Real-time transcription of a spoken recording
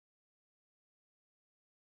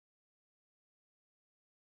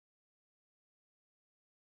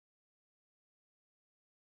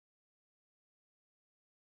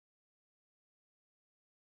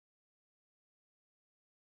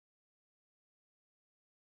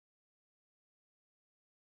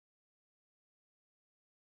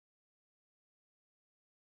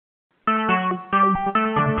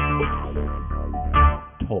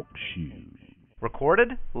Talk shoes.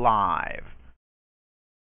 Recorded live.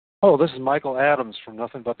 Hello, this is Michael Adams from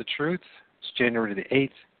Nothing But the Truth. It's January the 8th,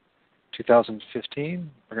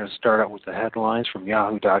 2015. We're going to start out with the headlines from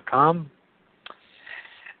Yahoo.com.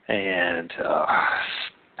 And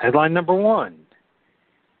headline number one,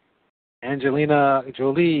 Angelina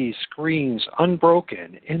Jolie screams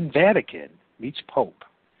unbroken in Vatican meets Pope.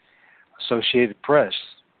 Associated Press,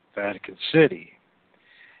 Vatican City.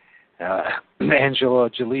 Angela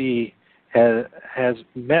Jolie has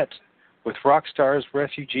met with rock stars,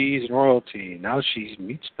 refugees, and royalty. Now she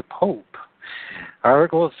meets the Pope.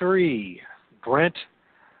 Article 3, Brent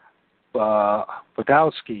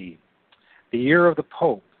Bodowski, The Year of the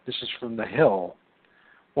Pope. This is from The Hill.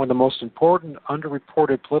 One of the most important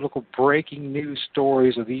underreported political breaking news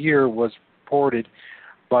stories of the year was reported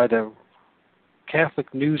by the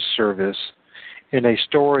Catholic News Service in a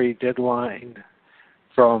story deadline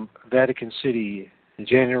from Vatican City in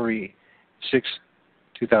January 6,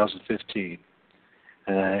 2015.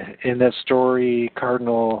 In that story,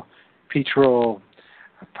 Cardinal Pietro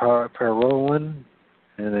Parolin,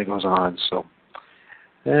 and it goes on. So,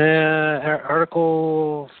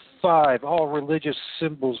 Article 5, all religious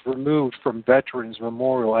symbols removed from Veterans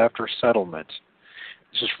Memorial after settlement.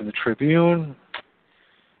 This is from the Tribune.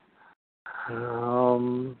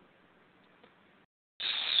 Let's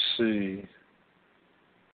see.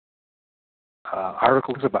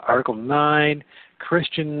 Article 9,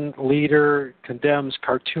 Christian leader condemns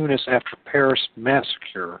cartoonist after Paris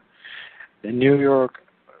massacre. The New York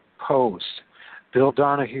Post, Bill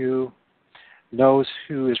Donahue knows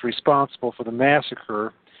who is responsible for the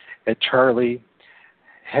massacre at Charlie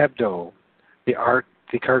Hebdo, the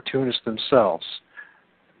cartoonists themselves.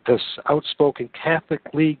 This outspoken Catholic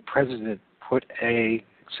League president put a,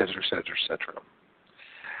 etc., etc., etc.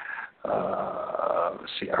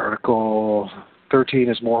 Let's see, Article 13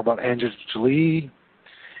 is more about Angela Jolie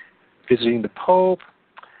visiting the Pope.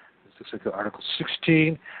 This looks like Article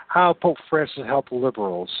 16, how Pope Francis helped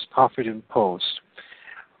liberals, Huffington Post.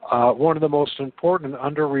 One of the most important and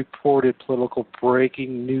underreported political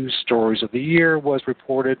breaking news stories of the year was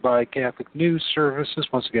reported by Catholic News Services.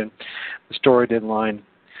 Once again, the story deadline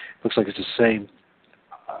looks like it's the same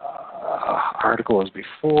article as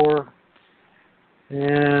before.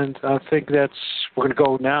 And I think we're going to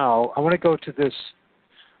go now. I want to go to this.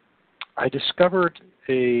 I discovered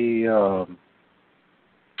another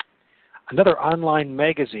online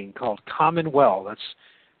magazine called Commonweal. That's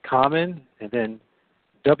Common and then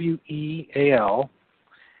W-E-A-L.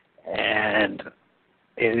 And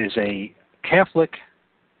it is a Catholic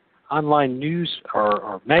online news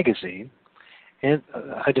or magazine. And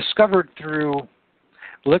I discovered through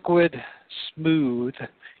Liquid Smooth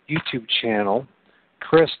YouTube channel,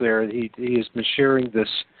 Chris there, he has been sharing this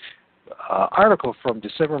article from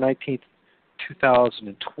December 19th,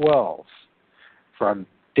 2012 from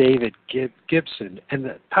David Gibson. And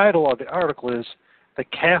the title of the article is The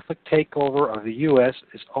Catholic Takeover of the U.S.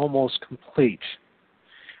 is Almost Complete.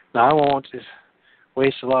 Now, I won't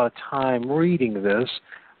waste a lot of time reading this,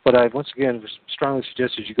 but I once again strongly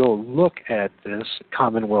suggest that you go look at this,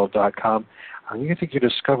 commonwealth.com. I think you'll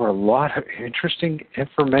discover a lot of interesting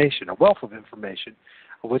information, a wealth of information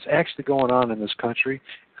of what's actually going on in this country,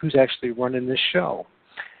 who's actually running this show.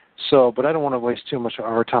 So, but I don't want to waste too much of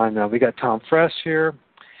our time now. We got Tom Fress here,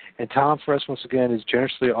 and Tom Fress, once again, has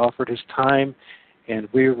generously offered his time, and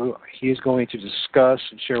he is going to discuss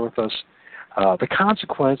and share with us the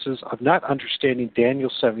consequences of not understanding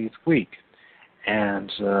Daniel's 70th week. And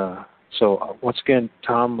so, once again,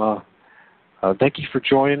 Tom, thank you for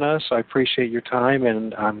joining us. I appreciate your time,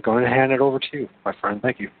 and I'm going to hand it over to you, my friend.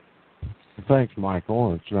 Thank you. Thanks,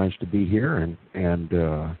 Michael. It's nice to be here, and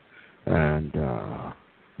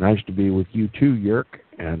nice to be with you too, Yerk.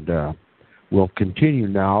 And we'll continue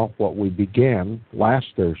now what we began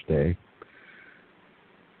last Thursday,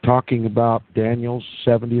 talking about Daniel's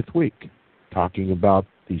 70th week, talking about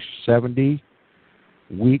the 70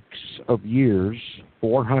 weeks of years,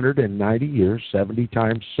 490 years, 70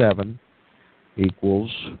 times 7 equals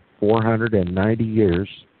 490 years,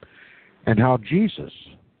 and how Jesus,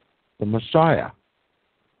 the Messiah,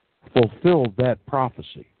 fulfilled that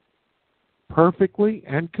prophecy perfectly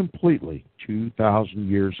and completely 2,000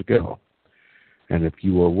 years ago. And if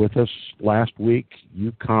you were with us last week,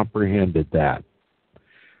 you comprehended that.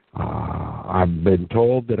 I've been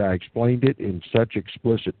told that I explained it in such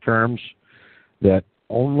explicit terms that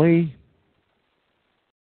only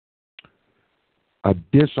a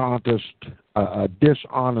dishonest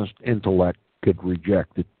intellect could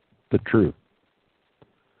reject the truth.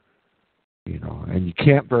 And you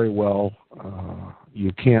can't very well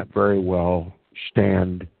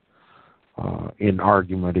stand in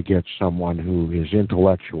argument against someone who is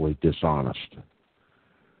intellectually dishonest.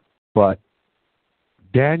 But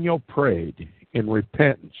Daniel prayed in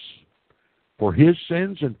repentance for his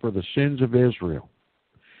sins and for the sins of Israel.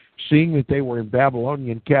 Seeing that they were in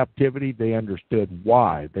Babylonian captivity, they understood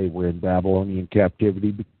why they were in Babylonian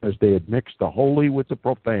captivity, because they had mixed the holy with the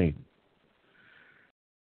profane.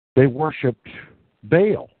 They worshipped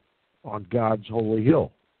Baal on God's holy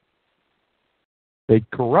hill. They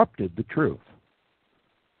corrupted the truth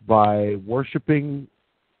by worshiping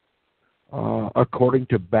according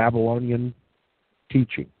to Babylonian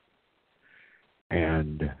teaching.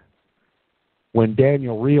 And when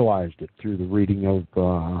Daniel realized it through the reading of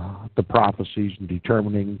the prophecies and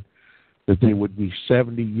determining that they would be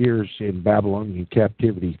 70 years in Babylonian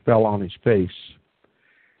captivity, he fell on his face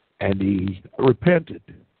and he repented.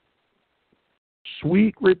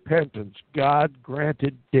 Sweet repentance. God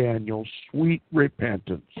granted Daniel sweet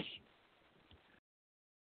repentance.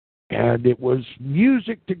 And it was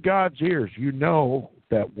music to God's ears. You know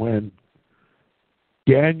that when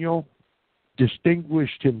Daniel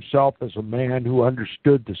distinguished himself as a man who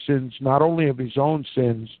understood the sins, not only of his own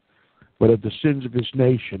sins, but of the sins of his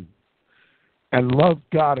nation, and loved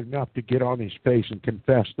God enough to get on his face and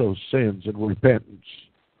confess those sins in repentance,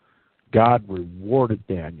 God rewarded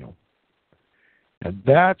Daniel. And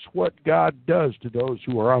that's what God does to those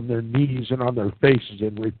who are on their knees and on their faces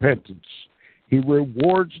in repentance. He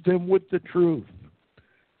rewards them with the truth.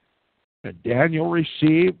 And Daniel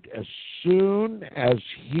received, as soon as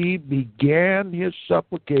he began his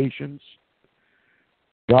supplications,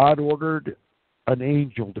 God ordered an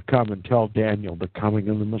angel to come and tell Daniel the coming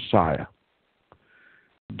of the Messiah.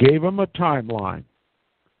 Gave him a timeline.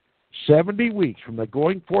 70 weeks from the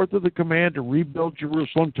going forth of the command to rebuild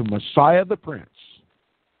Jerusalem to Messiah the Prince.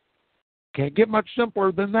 Can't get much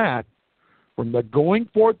simpler than that. From the going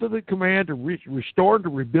forth of the command to restore and to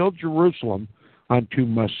rebuild Jerusalem unto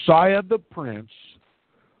Messiah the Prince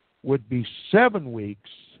would be 7 weeks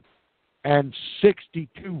and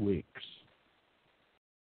 62 weeks.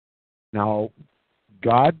 Now,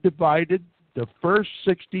 God divided the first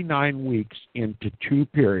 69 weeks into 2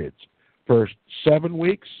 periods. First 7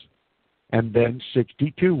 weeks and then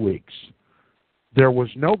 62 weeks. There was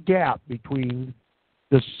no gap between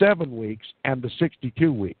the 7 weeks and the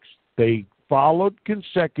 62 weeks. They followed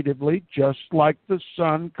consecutively, just like the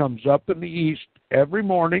sun comes up in the east every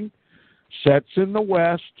morning, sets in the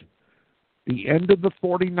west. The end of the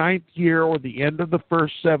 49th year, or the end of the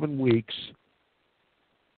first 7 weeks,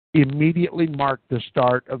 immediately marked the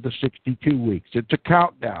start of the 62 weeks. It's a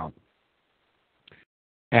countdown.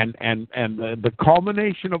 And the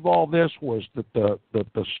culmination of all this was that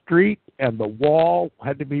the street and the wall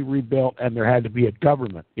had to be rebuilt, and there had to be a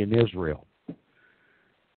government in Israel.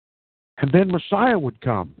 And then Messiah would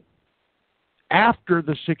come after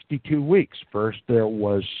the 62 weeks. First there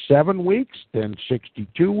was 7 weeks, then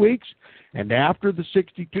 62 weeks, and after the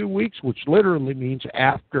 62 weeks, which literally means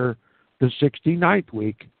after the 69th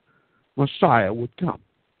week, Messiah would come.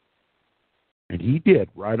 And he did,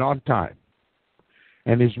 right on time.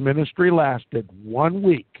 And his ministry lasted 1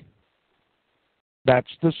 week. That's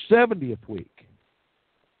the 70th week.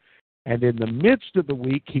 And in the midst of the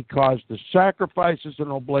week, he caused the sacrifices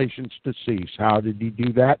and oblations to cease. How did he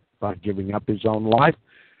do that? By giving up his own life.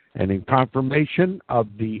 And in confirmation of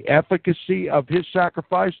the efficacy of his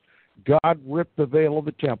sacrifice, God ripped the veil of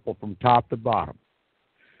the temple from top to bottom.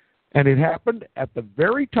 And it happened at the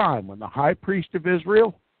very time when the high priest of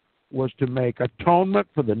Israel was to make atonement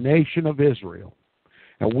for the nation of Israel.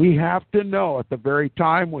 And we have to know, at the very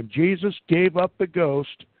time when Jesus gave up the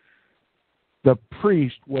ghost, the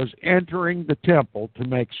priest was entering the temple to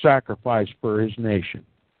make sacrifice for his nation.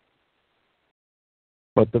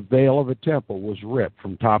 But the veil of the temple was ripped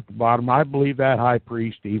from top to bottom. I believe that high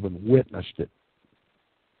priest even witnessed it.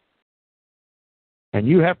 And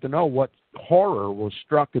you have to know what horror was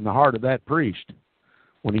struck in the heart of that priest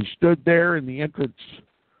when he stood there in the entrance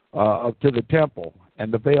to the temple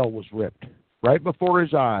and the veil was ripped right before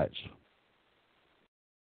his eyes.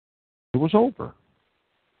 It was over.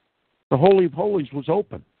 The Holy of Holies was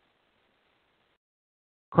open.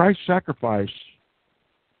 Christ's sacrifice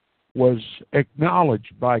was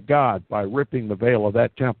acknowledged by God by ripping the veil of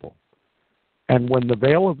that temple. And when the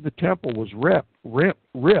veil of the temple was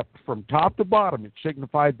ripped from top to bottom, it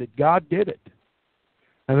signified that God did it.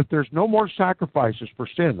 And that there's no more sacrifices for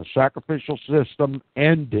sin. The sacrificial system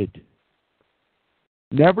ended.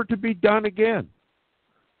 Never to be done again.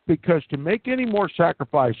 Because to make any more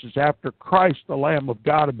sacrifices after Christ, the Lamb of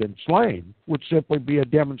God, had been slain would simply be a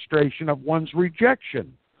demonstration of one's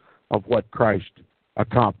rejection of what Christ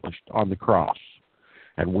accomplished on the cross.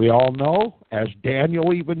 And we all know, as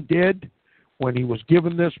Daniel even did when he was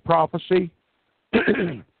given this prophecy,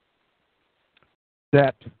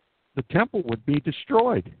 that the temple would be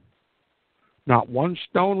destroyed. Not one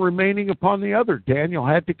stone remaining upon the other. Daniel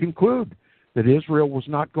had to conclude that Israel was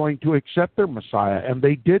not going to accept their Messiah, and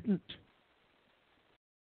they didn't.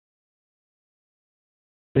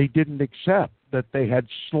 They didn't accept that they had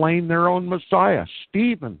slain their own Messiah.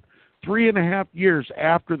 Stephen, 3.5 years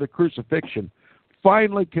after the crucifixion,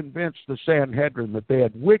 finally convinced the Sanhedrin that they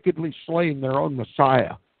had wickedly slain their own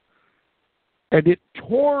Messiah. And it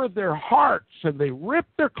tore their hearts, and they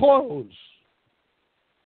ripped their clothes.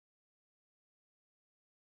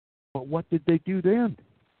 But what did they do then?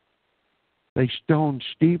 They stoned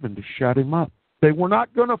Stephen to shut him up. They were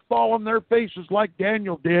not going to fall on their faces like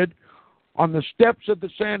Daniel did on the steps of the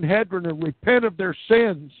Sanhedrin and repent of their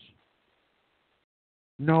sins.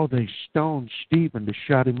 No, they stoned Stephen to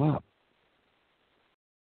shut him up.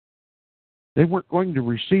 They weren't going to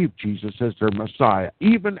receive Jesus as their Messiah,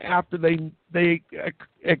 even after they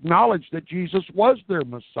acknowledged that Jesus was their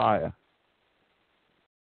Messiah.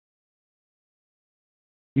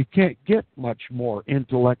 You can't get much more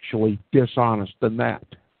intellectually dishonest than that.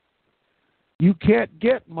 You can't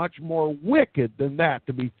get much more wicked than that,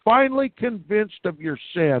 to be finally convinced of your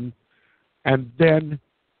sin and then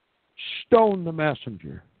stone the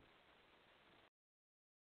messenger.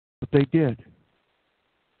 But they did.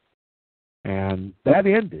 And that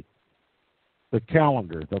ended the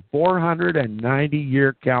calendar, the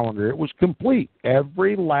 490-year calendar. It was complete,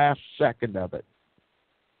 every last second of it.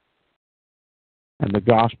 And the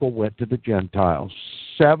gospel went to the Gentiles.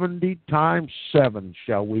 70 times 7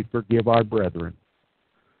 shall we forgive our brethren.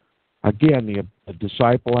 Again, the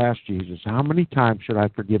disciple asked Jesus, how many times should I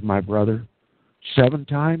forgive my brother? 7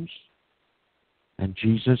 times? And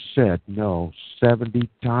Jesus said, no, 70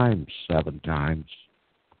 times 7 times.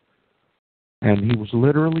 And he was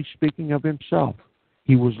literally speaking of himself.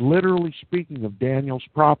 He was literally speaking of Daniel's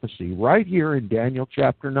prophecy right here in Daniel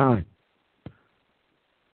chapter 9.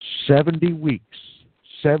 70 weeks,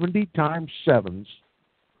 70 times 7s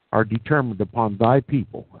are determined upon thy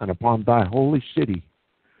people and upon thy holy city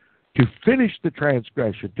to finish the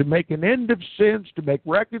transgression, to make an end of sins, to make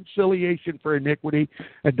reconciliation for iniquity,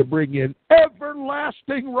 and to bring in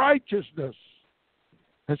everlasting righteousness.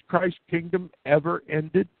 Has Christ's kingdom ever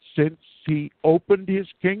ended since he opened his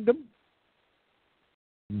kingdom?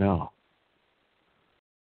 No.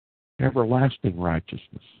 Everlasting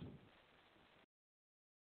righteousness.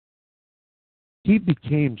 He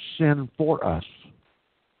became sin for us.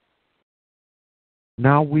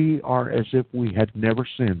 Now we are as if we had never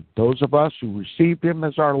sinned. Those of us who received him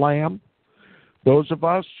as our Lamb, those of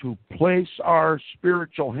us who place our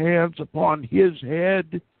spiritual hands upon his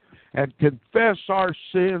head and confess our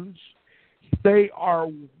sins, they are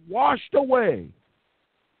washed away.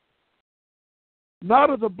 Not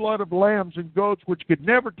of the blood of lambs and goats, which could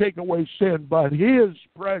never take away sin, but his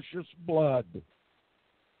precious blood.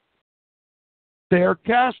 They are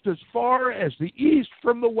cast as far as the east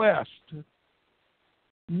from the west,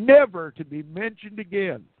 never to be mentioned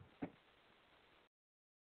again.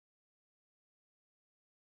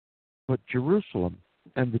 But Jerusalem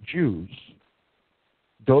and the Jews,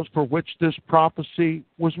 those for which this prophecy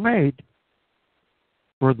was made,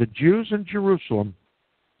 for the Jews in Jerusalem,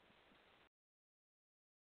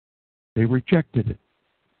 they rejected it.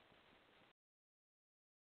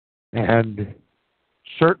 And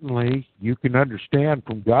certainly, you can understand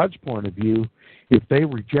from God's point of view, if they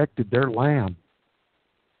rejected their lamb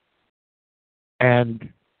and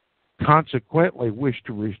consequently wished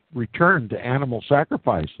to return to animal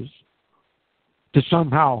sacrifices, to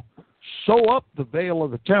somehow sew up the veil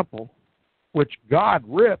of the temple, which God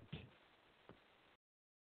ripped,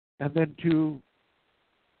 and then to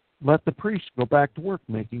let the priests go back to work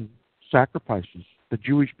making sacrifices, the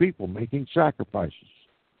Jewish people making sacrifices.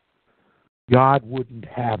 God wouldn't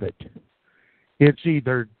have it. It's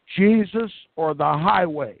either Jesus or the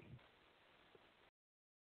highway.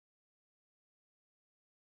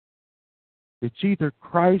 It's either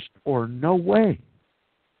Christ or no way.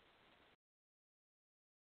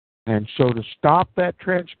 And so to stop that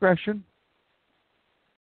transgression,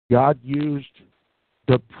 God used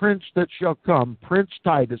the prince that shall come, Prince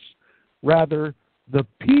Titus, rather the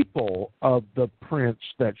people of the prince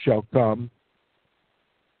that shall come,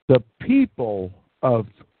 the people of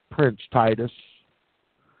Prince Titus,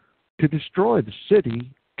 to destroy the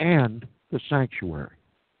city and the sanctuary.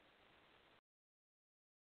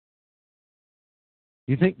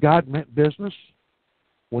 You think God meant business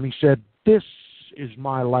when he said, "This is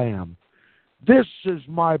my lamb. This is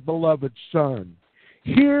my beloved son.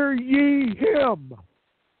 Hear ye him."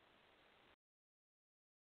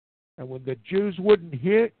 And when the Jews wouldn't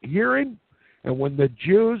hear him, and when the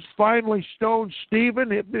Jews finally stoned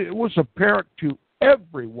Stephen, it was apparent to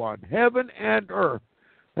everyone, heaven and earth,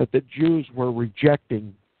 that the Jews were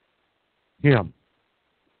rejecting him,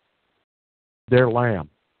 their lamb.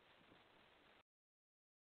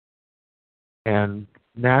 And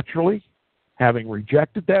naturally, having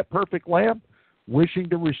rejected that perfect lamb, wishing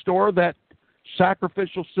to restore that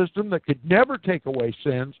sacrificial system that could never take away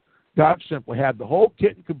sins, God simply had the whole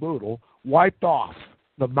kit and caboodle wiped off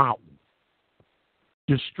the mountain,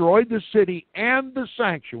 destroyed the city and the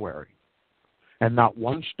sanctuary, and not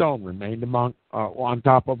one stone remained on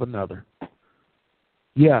top of another.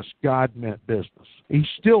 Yes, God meant business. He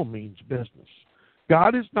still means business.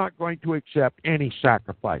 God is not going to accept any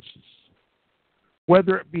sacrifices,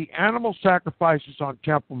 whether it be animal sacrifices on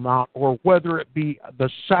Temple Mount or whether it be the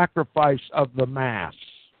sacrifice of the Mass.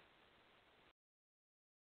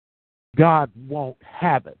 God won't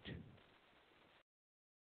have it.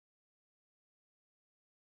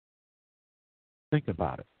 Think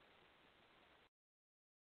about it.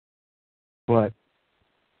 But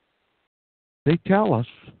they tell us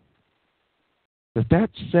that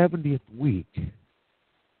 70th week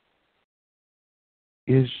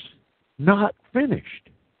is not finished.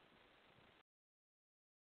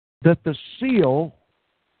 That the seal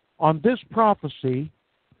on this prophecy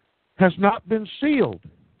has not been sealed,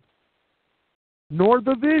 nor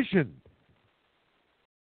the vision.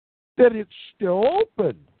 That it's still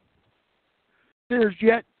open. There's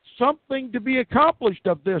yet something to be accomplished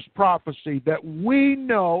of this prophecy that we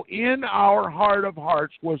know in our heart of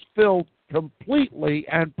hearts was filled completely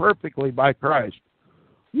and perfectly by Christ.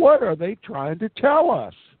 What are they trying to tell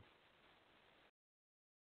us?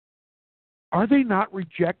 Are they not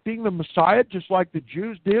rejecting the Messiah just like the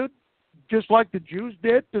Jews did? Just like the Jews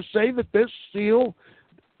did, to say that this seal,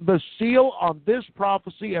 the seal on this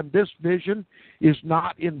prophecy and this vision is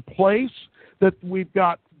not in place, that we've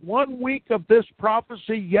got 1 week of this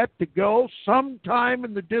prophecy yet to go sometime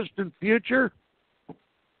in the distant future?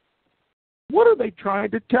 What are they trying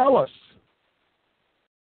to tell us?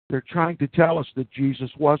 They're trying to tell us that Jesus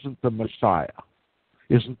wasn't the Messiah.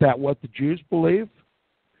 Isn't that what the Jews believe?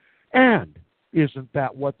 And isn't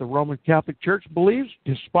that what the Roman Catholic Church believes?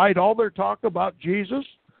 Despite all their talk about Jesus,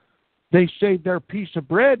 they say their piece of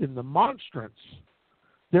bread in the monstrance,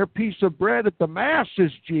 their piece of bread at the Mass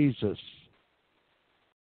is Jesus.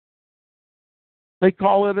 They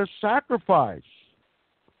call it a sacrifice.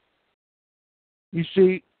 You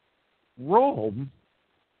see, Rome,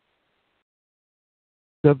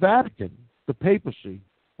 the Vatican, the papacy,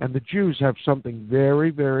 and the Jews have something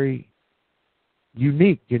very, very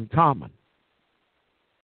unique in common.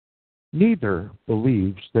 Neither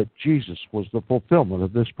believes that Jesus was the fulfillment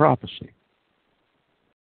of this prophecy.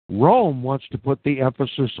 Rome wants to put the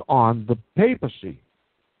emphasis on the papacy.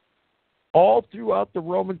 All throughout the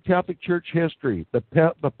Roman Catholic Church history,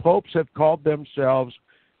 the popes have called themselves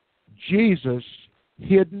Jesus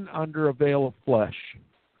hidden under a veil of flesh.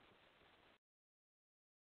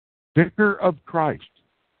 Vicar of Christ,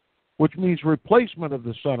 which means replacement of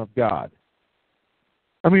the Son of God.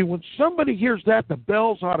 I mean, when somebody hears that, the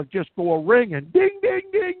bells ought to just go a-ringing. Ding, ding,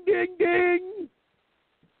 ding, ding, ding.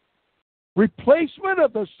 Replacement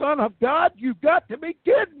of the Son of God? You've got to be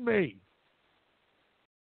kidding me.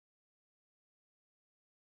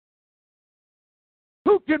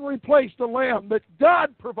 Who can replace the lamb that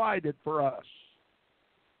God provided for us?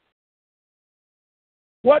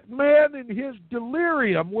 What man in his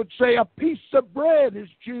delirium would say a piece of bread is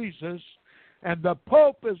Jesus and the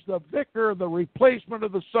Pope is the vicar, the replacement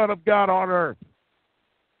of the Son of God on earth?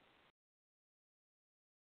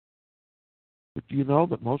 But do you know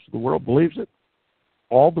that most of the world believes it?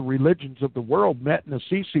 All the religions of the world met in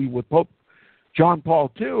Assisi with Pope John Paul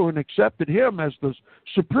II and accepted him as the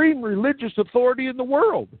supreme religious authority in the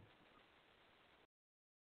world.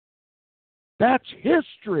 That's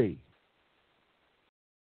history.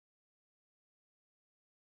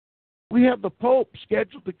 We have the Pope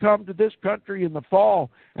scheduled to come to this country in the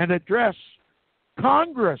fall and address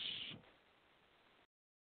Congress.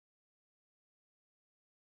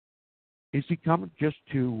 Is he coming just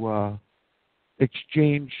to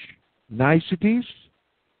exchange niceties?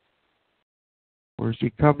 Or is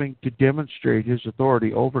he coming to demonstrate his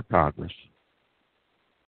authority over Congress?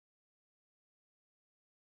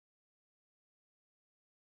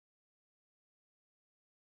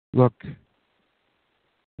 Look,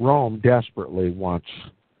 Rome desperately wants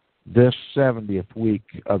this 70th week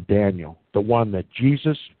of Daniel, the one that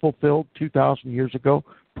Jesus fulfilled 2,000 years ago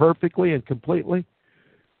perfectly and completely,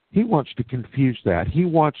 he wants to confuse that. He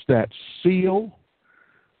wants that seal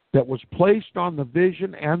that was placed on the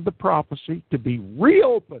vision and the prophecy to be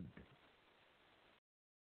reopened.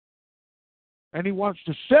 And he wants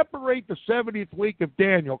to separate the 70th week of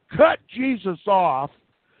Daniel, cut Jesus off,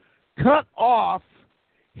 cut off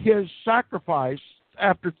his sacrifice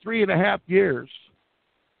after 3.5 years,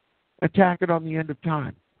 attack it on the end of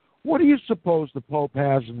time. What do you suppose the Pope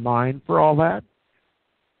has in mind for all that?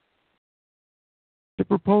 To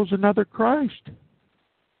propose another Christ.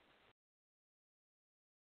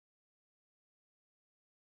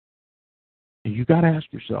 And you got to ask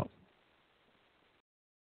yourself,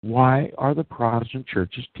 why are the Protestant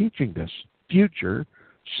churches teaching this future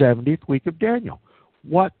 70th week of Daniel?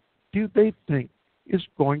 What do they think is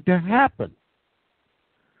going to happen?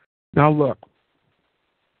 Now look,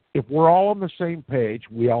 if we're all on the same page,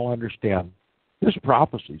 we all understand this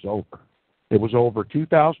prophecy's over. It was over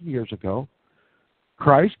 2,000 years ago.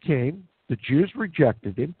 Christ came, the Jews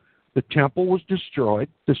rejected him, the temple was destroyed,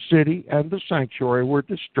 the city and the sanctuary were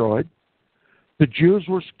destroyed. The Jews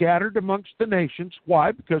were scattered amongst the nations.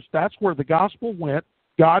 Why? Because that's where the gospel went.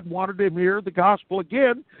 God wanted them to hear the gospel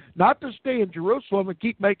again, not to stay in Jerusalem and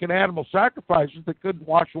keep making animal sacrifices that couldn't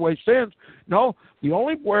wash away sins. No, the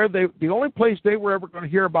only place they were ever going to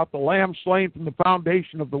hear about the Lamb slain from the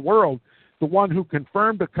foundation of the world, the one who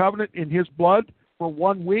confirmed the covenant in his blood for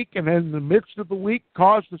 1 week, and then in the midst of the week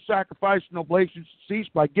caused the sacrifice and oblations to cease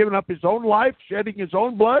by giving up his own life, shedding his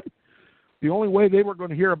own blood. The only way they were going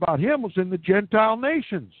to hear about him was in the Gentile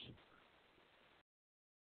nations.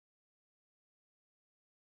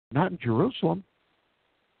 Not in Jerusalem.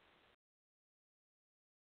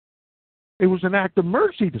 It was an act of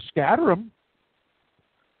mercy to scatter them.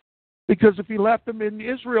 Because if he left them in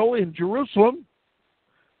Israel, in Jerusalem,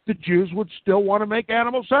 the Jews would still want to make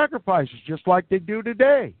animal sacrifices, just like they do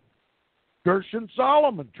today. Gershon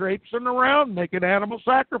Solomon traipsing around making animal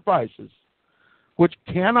sacrifices, which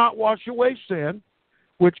cannot wash away sin,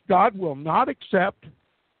 which God will not accept.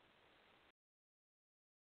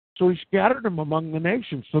 So he scattered them among the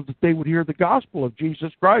nations so that they would hear the gospel of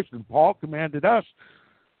Jesus Christ. And Paul commanded us,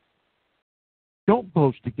 don't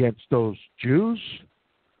boast against those Jews.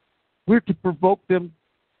 We're to provoke them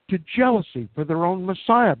to jealousy for their own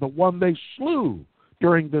Messiah, the one they slew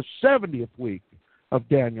during the 70th week of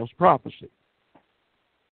Daniel's prophecy.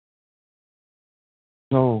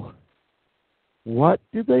 So, what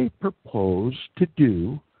do they propose to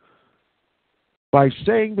do by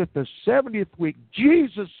saying that the 70th week,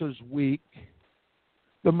 Jesus' week,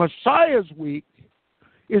 the Messiah's week,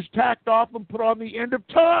 is tacked off and put on the end of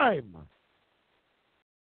time?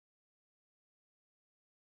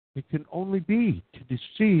 It can only be to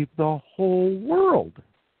deceive the whole world.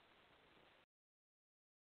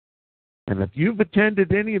 And if you've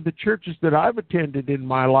attended any of the churches that I've attended in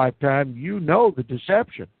my lifetime, you know the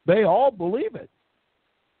deception. They all believe it.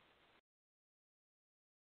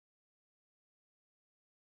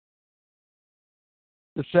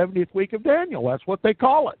 The 70th week of Daniel, that's what they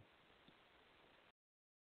call it.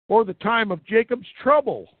 Or the time of Jacob's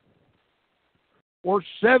trouble. Or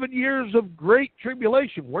 7 years of great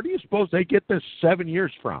tribulation. Where do you suppose they get this 7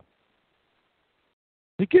 years from?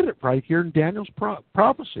 They get it right here in Daniel's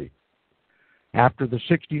prophecy. After the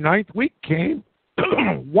 69th week came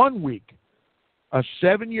 1 week, a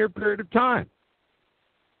 7-year period of time.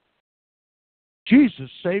 Jesus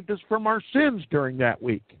saved us from our sins during that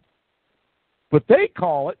week. But they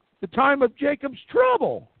call it the time of Jacob's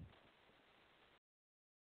trouble.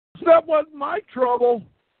 So that wasn't my trouble.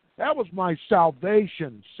 That was my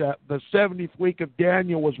salvation. The 70th week of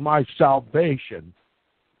Daniel was my salvation.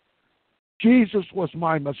 Jesus was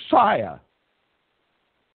my Messiah.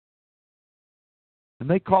 And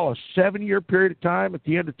they call a 7-year period of time at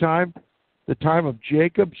the end of time the time of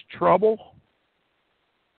Jacob's trouble.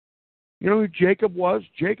 You know who Jacob was?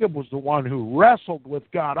 Jacob was the one who wrestled with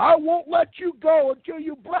God. I won't let you go until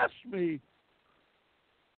you bless me.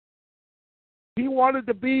 He wanted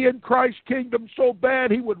to be in Christ's kingdom so bad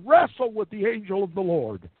he would wrestle with the angel of the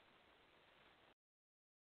Lord.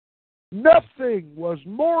 Nothing was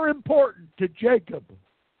more important to Jacob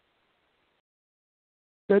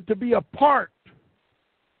than to be a part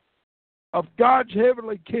of God's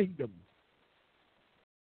heavenly kingdom.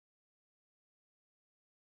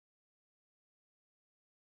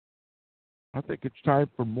 I think it's time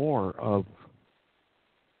for more of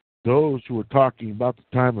those who are talking about the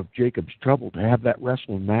time of Jacob's trouble to have that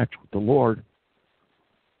wrestling match with the Lord.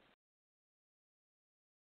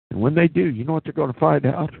 And when they do, you know what they're going to find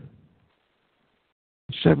out?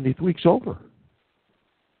 The 70th week's over.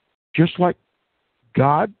 Just like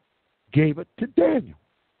God gave it to Daniel.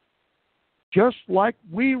 Just like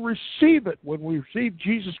we receive it when we receive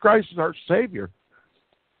Jesus Christ as our Savior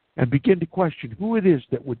and begin to question who it is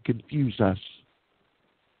that would confuse us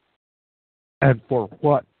and for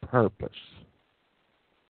what purpose.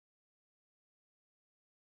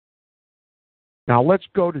 Now let's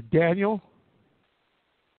go to Daniel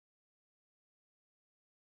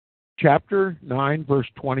chapter 9, verse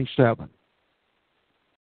 27.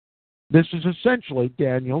 This is essentially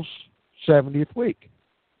Daniel's 70th week.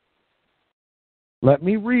 Let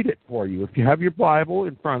me read it for you. If you have your Bible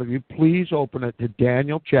in front of you, please open it to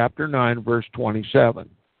Daniel chapter 9, verse 27.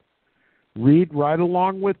 Read right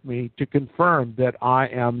along with me to confirm that I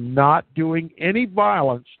am not doing any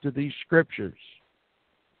violence to these scriptures.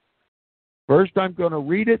 First, I'm going to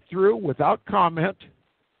read it through without comment,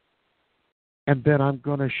 and then I'm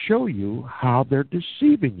going to show you how they're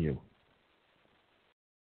deceiving you.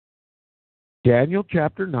 Daniel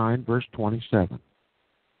chapter 9, verse 27.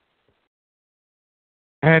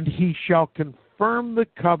 And he shall confirm the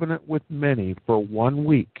covenant with many for 1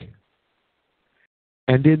 week.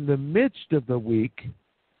 And in the midst of the week,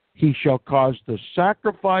 he shall cause the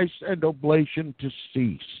sacrifice and oblation to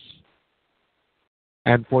cease.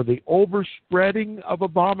 And for the overspreading of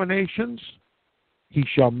abominations, he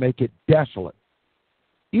shall make it desolate,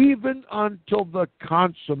 even until the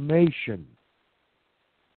consummation.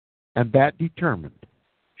 And that determined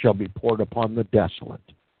shall be poured upon the desolate.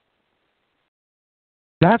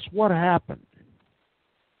 That's what happened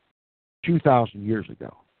 2,000 years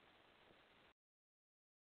ago.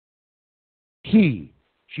 He,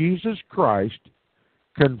 Jesus Christ,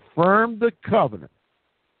 confirmed the covenant.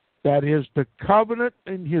 That is, the covenant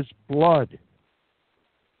in his blood.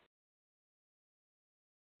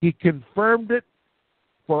 He confirmed it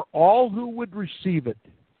for all who would receive it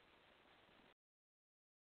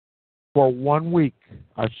for 1 week,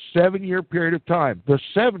 a 7-year period of time, the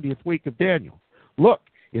 70th week of Daniel. Look,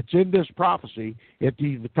 it's in this prophecy. It's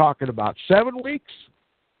either talking about 7 weeks,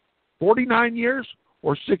 49 years,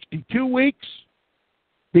 or 62 weeks,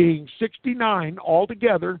 being 69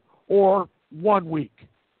 altogether, or 1 week.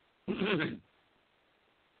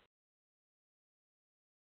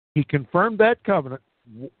 He confirmed that covenant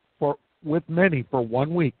with many for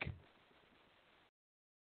 1 week.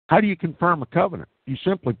 How do you confirm a covenant? You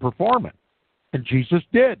simply perform it. And Jesus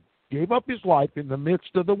did. Gave up his life in the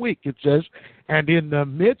midst of the week. It says, and in the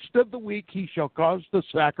midst of the week he shall cause the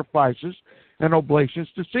sacrifices and oblations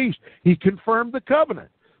to cease. He confirmed the covenant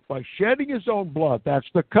by shedding his own blood. That's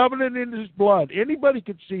the covenant in his blood. Anybody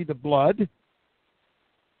could see the blood.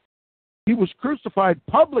 He was crucified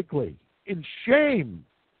publicly in shame.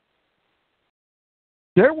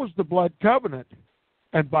 There was the blood covenant.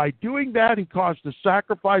 And by doing that, he caused the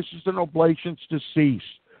sacrifices and oblations to cease.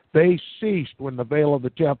 They ceased when the veil of the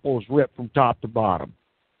temple was ripped from top to bottom.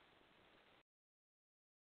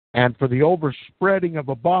 And for the overspreading of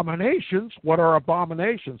abominations, what are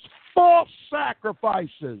abominations? False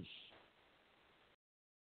sacrifices.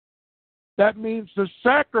 That means the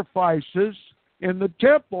sacrifices in the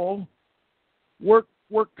temple were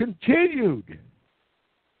continued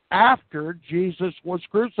after Jesus was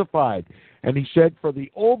crucified. And he said, for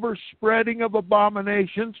the overspreading of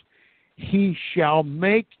abominations, he shall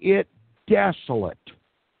make it desolate.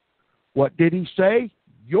 What did he say?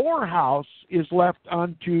 Your house is left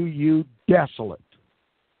unto you desolate.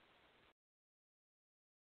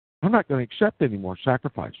 I'm not going to accept any more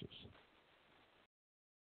sacrifices.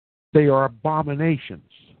 They are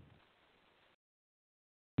abominations.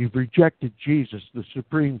 You've rejected Jesus, the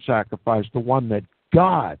supreme sacrifice, the one that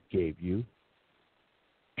God gave you,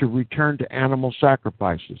 to return to animal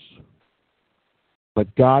sacrifices.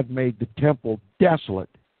 But God made the temple desolate,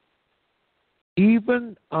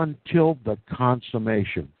 even until the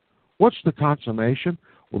consummation. What's the consummation?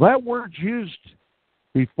 Well, that word's used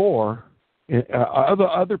before in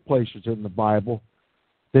other places in the Bible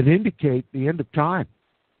that indicate the end of time.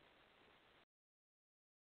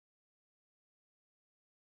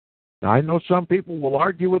 Now, I know some people will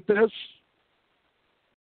argue with this,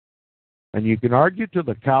 and you can argue till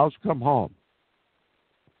the cows come home.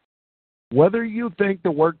 Whether you think the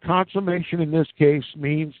word consummation in this case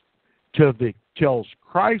means till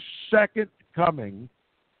Christ's second coming,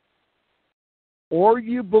 or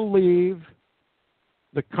you believe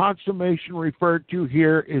the consummation referred to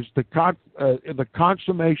here is the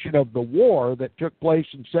consummation of the war that took place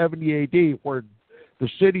in 70 A.D., where the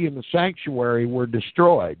city and the sanctuary were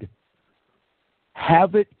destroyed.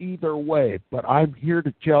 Have it either way, but I'm here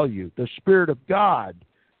to tell you, the Spirit of God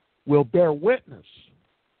will bear witness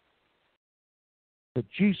that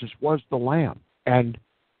Jesus was the Lamb. And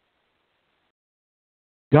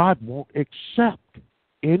God won't accept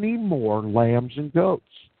any more lambs and goats.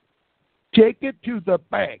 Take it to the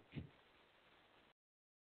bank.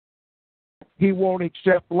 He won't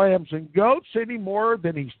accept lambs and goats any more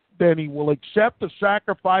than he will accept the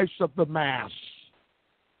sacrifice of the Mass.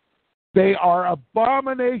 They are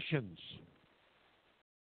abominations.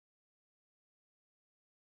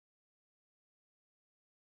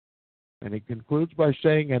 And he concludes by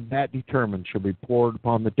saying, and that determined shall be poured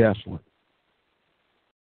upon the desolate.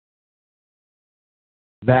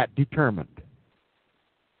 That determined.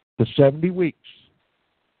 The 70 weeks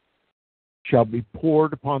shall be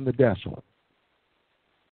poured upon the desolate.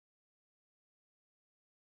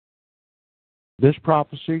 This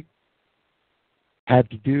prophecy had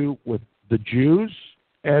to do with the Jews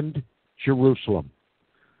and Jerusalem,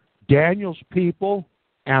 Daniel's people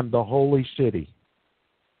and the holy city,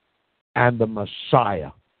 and the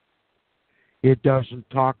Messiah. It doesn't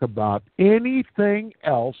talk about anything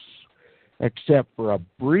else except for a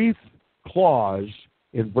brief clause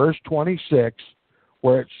in verse 26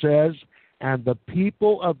 where it says, and the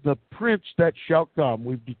people of the prince that shall come.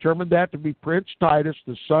 We've determined that to be Prince Titus,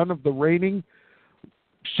 the son of the reigning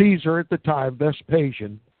Caesar at the time,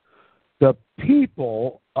 Vespasian. The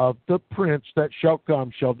people of the prince that shall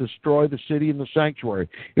come shall destroy the city and the sanctuary.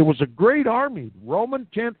 It was a great army, Roman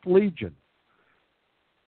 10th Legion.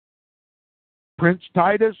 Prince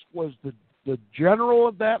Titus was the general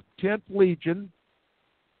of that 10th Legion,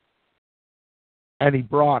 and he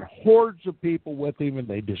brought hordes of people with him, and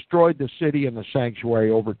they destroyed the city and the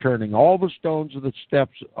sanctuary, overturning all the stones of the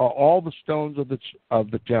steps, all the stones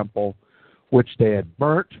of the temple, which they had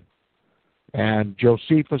burnt. And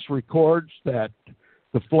Josephus records that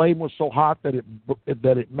the flame was so hot that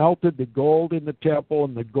it melted the gold in the temple,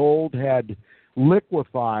 and the gold had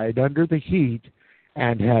liquefied under the heat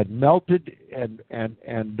and had melted, and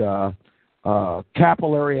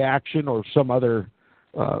capillary action or some other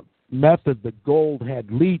method, the gold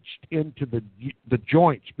had leached into the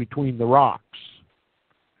joints between the rocks.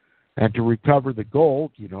 And to recover the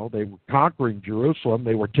gold, they were conquering Jerusalem,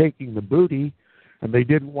 they were taking the booty, and they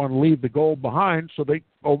didn't want to leave the gold behind, so they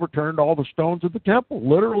overturned all the stones of the temple,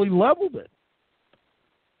 literally leveled it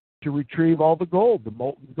to retrieve all the gold, the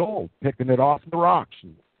molten gold, picking it off the rocks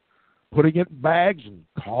and putting it in bags and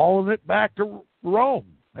calling it back to Rome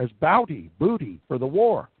as booty for the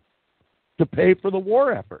war, to pay for the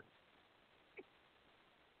war effort.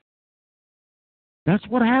 That's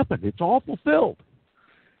what happened. It's all fulfilled.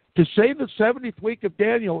 To say the 70th week of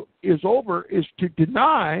Daniel is over is to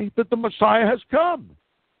deny that the Messiah has come.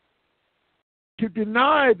 To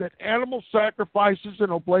deny that animal sacrifices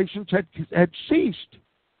and oblations had ceased.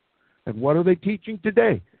 And what are they teaching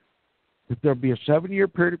today? That there'll be a 7-year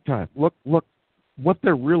period of time. Look, what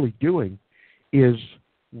they're really doing is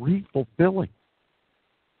refulfilling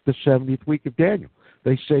the 70th week of Daniel.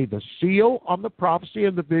 They say the seal on the prophecy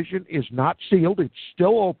and the vision is not sealed. It's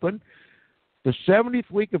still open. The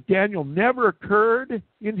 70th week of Daniel never occurred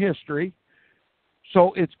in history,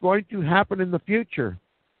 so it's going to happen in the future.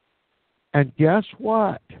 And guess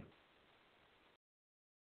what?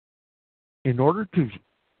 In order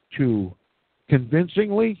to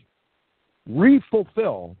convincingly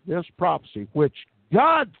refulfill this prophecy, which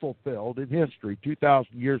God fulfilled in history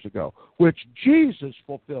 2,000 years ago, which Jesus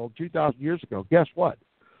fulfilled 2,000 years ago, guess what?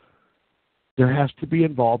 There has to be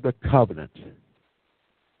involved a covenant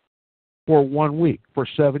for 1 week, for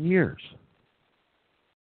 7 years.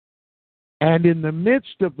 And in the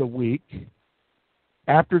midst of the week,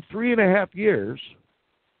 after 3.5 years,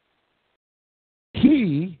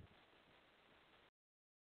 he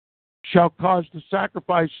shall cause the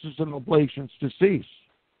sacrifices and oblations to cease.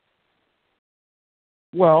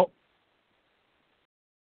 Well,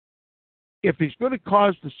 if he's going to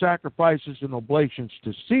cause the sacrifices and oblations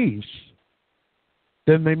to cease,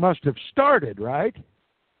 then they must have started, right?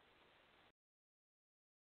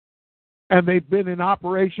 And they've been in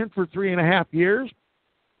operation for 3.5 years.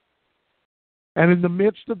 And in the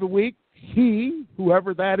midst of the week, he,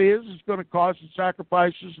 whoever that is going to cause the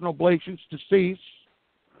sacrifices and oblations to cease.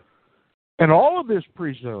 And all of this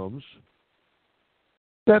presumes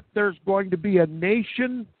that there's going to be a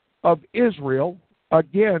nation of Israel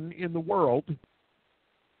again in the world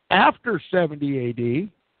after 70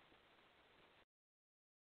 A.D.,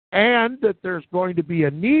 and that there's going to be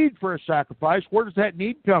a need for a sacrifice. Where does that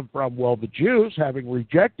need come from? Well, the Jews, having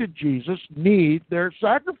rejected Jesus, need their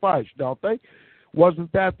sacrifice, don't they?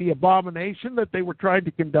 Wasn't that the abomination that they were trying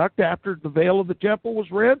to conduct after the veil of the temple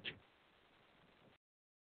was rent?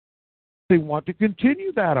 They want to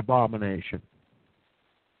continue that abomination.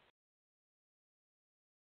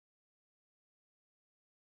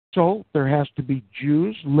 So there has to be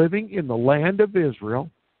Jews living in the land of Israel.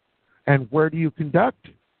 And where do you conduct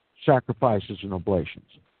sacrifices and oblations?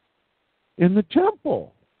 In the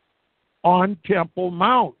temple, on Temple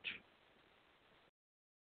Mount.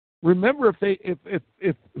 Remember,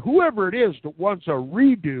 if whoever it is that wants a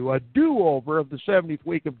redo, a do-over of the 70th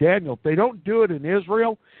week of Daniel, if they don't do it in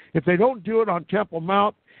Israel, if they don't do it on Temple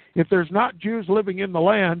Mount, if there's not Jews living in the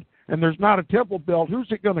land and there's not a temple built, who's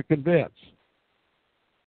it going to convince?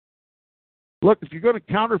 Look, if you're going to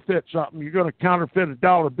counterfeit something, you're going to counterfeit a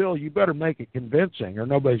dollar bill, you better make it convincing or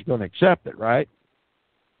nobody's going to accept it, right?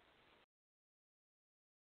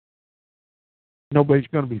 Nobody's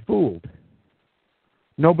going to be fooled.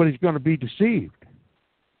 Nobody's going to be deceived.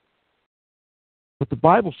 But the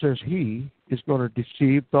Bible says he is going to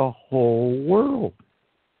deceive the whole world.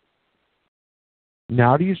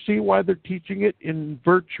 Now do you see why they're teaching it in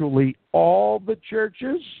virtually all the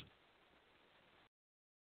churches?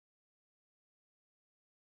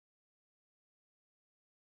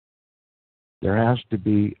 There has to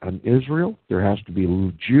be an Israel. There has to be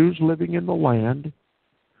Jews living in the land.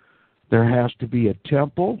 There has to be a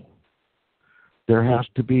temple. There has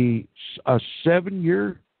to be a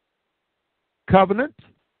 7-year covenant.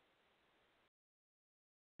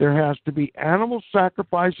 There has to be animal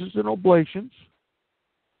sacrifices and oblations.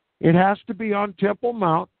 It has to be on Temple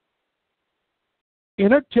Mount,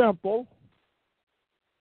 in a temple.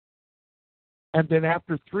 And then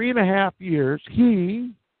after 3.5 years,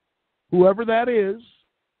 he, whoever that is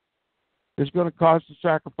going to cause the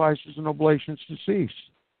sacrifices and oblations to cease.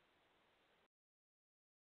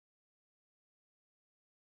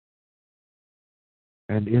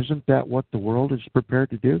 And isn't that what the world is prepared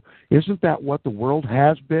to do? Isn't that what the world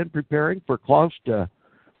has been preparing for close to,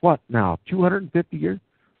 250 years?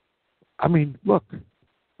 I mean, look,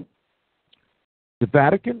 the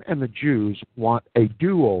Vatican and the Jews want a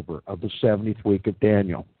do-over of the 70th week of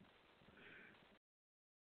Daniel.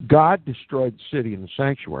 God destroyed the city and the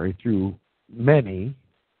sanctuary through many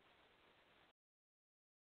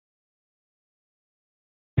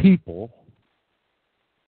people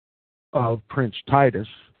of Prince Titus,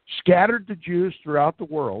 scattered the Jews throughout the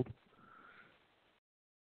world.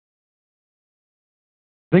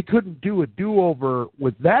 They couldn't do a do-over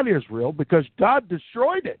with that Israel because God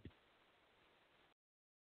destroyed it.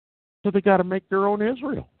 So they got to make their own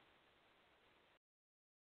Israel.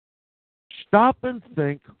 Stop and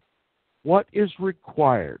think what is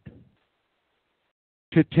required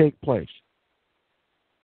to take place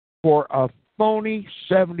for a phony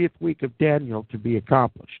 70th week of Daniel to be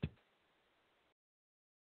accomplished.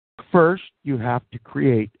 First, you have to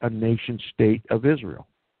create a nation-state of Israel.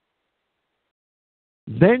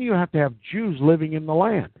 Then you have to have Jews living in the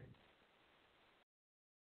land.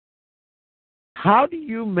 How do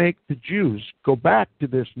you make the Jews go back to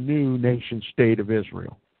this new nation-state of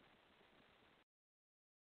Israel?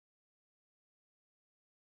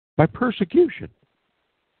 By persecution.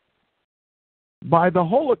 By the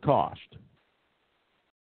Holocaust.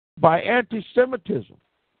 By anti-Semitism.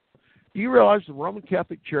 Do you realize the Roman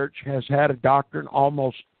Catholic Church has had a doctrine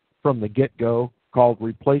almost from the get-go called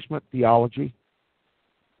replacement theology?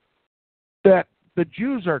 That the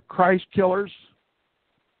Jews are Christ killers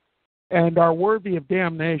and are worthy of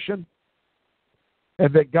damnation,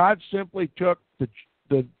 and that God simply took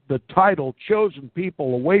the title chosen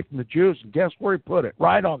people away from the Jews, and guess where he put it?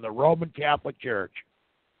 Right on the Roman Catholic Church.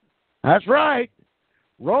 That's right.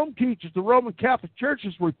 Rome teaches the Roman Catholic Church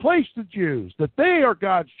has replaced the Jews, that they are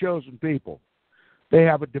God's chosen people. They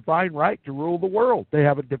have a divine right to rule the world. They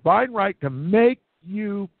have a divine right to make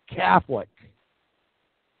you Catholic.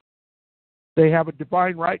 They have a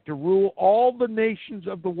divine right to rule all the nations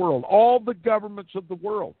of the world, all the governments of the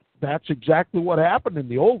world. That's exactly what happened in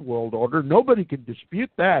the old world order. Nobody can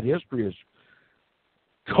dispute that. History is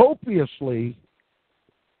copiously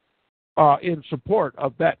in support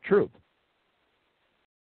of that truth.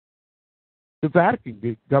 The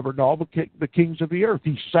Vatican governed all the kings of the earth.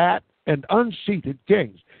 He sat and unseated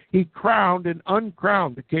kings. He crowned and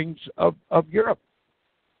uncrowned the kings of Europe.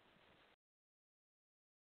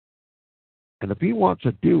 And if he wants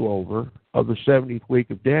a do-over of the 70th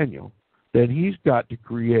week of Daniel, then he's got to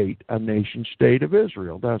create a nation-state of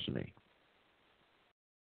Israel, doesn't he?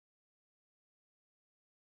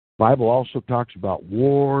 The Bible also talks about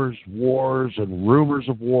wars, and rumors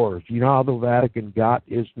of wars. You know how the Vatican got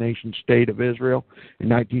its nation-state of Israel in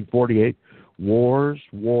 1948? Wars,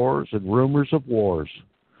 and rumors of wars.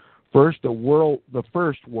 First, the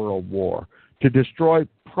First World War, to destroy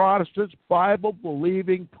Protestants,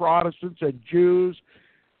 Bible-believing Protestants and Jews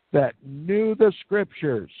that knew the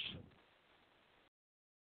Scriptures.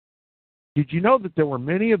 Did you know that there were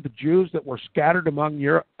many of the Jews that were scattered among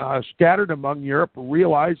Europe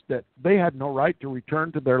realized that they had no right to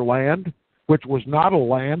return to their land, which was not a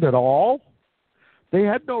land at all? They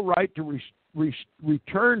had no right to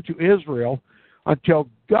return to Israel until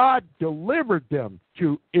God delivered them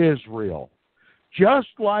to Israel, just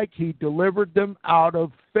like he delivered them out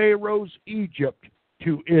of Pharaoh's Egypt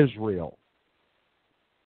to Israel.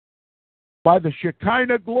 By the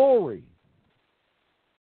Shekinah glory,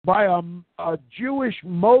 by a Jewish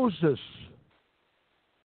Moses,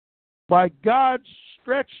 by God's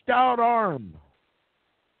stretched out arm.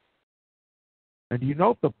 And you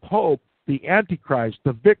know, the Pope, the Antichrist,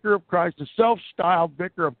 the Vicar of Christ, the self-styled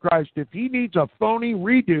Vicar of Christ, if he needs a phony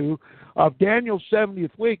redo of Daniel's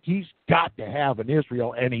 70th week, he's got to have an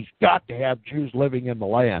Israel, and he's got to have Jews living in the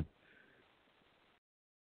land.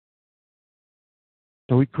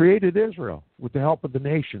 So he created Israel with the help of the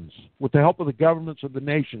nations, with the help of the governments of the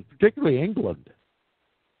nations, particularly England.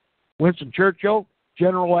 Winston Churchill,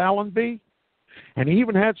 General Allenby, and he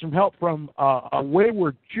even had some help from a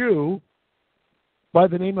wayward Jew by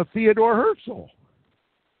the name of Theodore Herzl.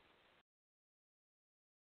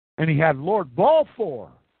 And he had Lord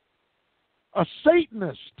Balfour, a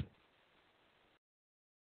Satanist,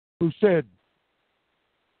 who said,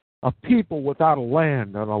 a people without a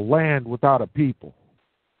land and a land without a people.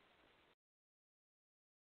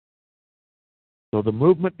 So the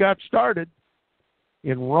movement got started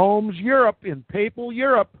in Rome's Europe, in papal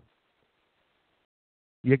Europe.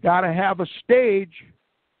 You got to have a stage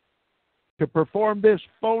to perform this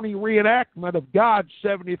phony reenactment of God's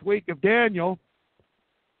 70th week of Daniel,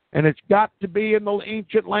 and it's got to be in the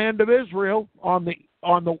ancient land of Israel on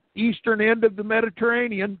the eastern end of the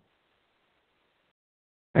Mediterranean.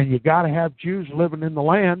 And you got to have Jews living in the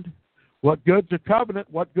land. What good's a covenant?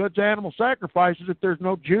 What good's animal sacrifices if there's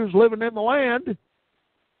no Jews living in the land?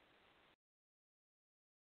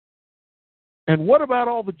 And what about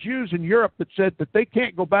all the Jews in Europe that said that they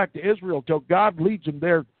can't go back to Israel till God leads them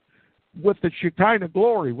there with the Shekinah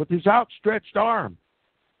glory, with his outstretched arm?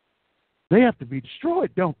 They have to be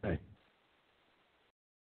destroyed, don't they?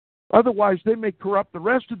 Otherwise, they may corrupt the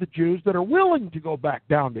rest of the Jews that are willing to go back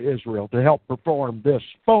down to Israel to help perform this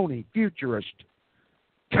phony, futurist,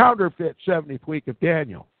 counterfeit 70th week of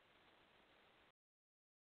Daniel.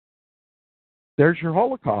 There's your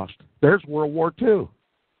Holocaust. There's World War II.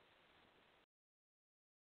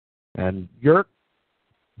 And Yerk,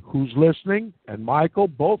 who's listening, and Michael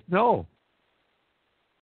both know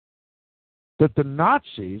that the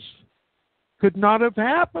Nazis could not have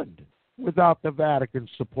happened without the Vatican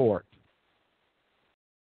support.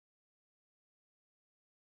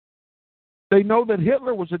 They know that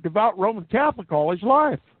Hitler was a devout Roman Catholic all his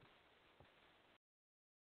life.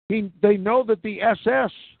 They know that the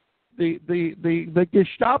SS, the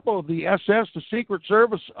Gestapo, the SS, the Secret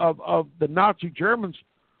Service of the Nazi Germans,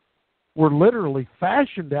 were literally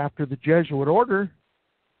fashioned after the Jesuit order.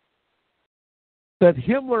 That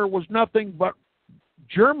Himmler was nothing but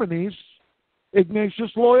Germany's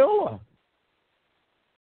Ignatius Loyola.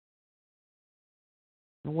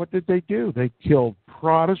 And what did they do? They killed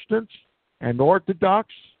Protestants and Orthodox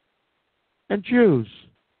and Jews,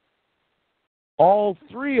 all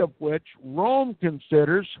three of which Rome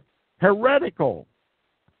considers heretical,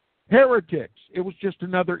 heretics. It was just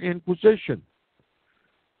another Inquisition.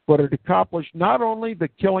 But it accomplished not only the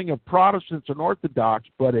killing of Protestants and Orthodox,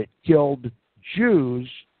 but it killed Jews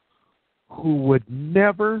who would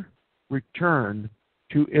never return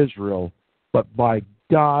to Israel, but by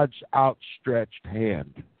God's outstretched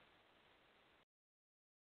hand.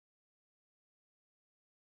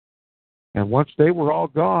 And once they were all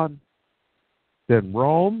gone, then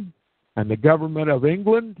Rome and the government of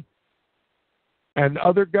England and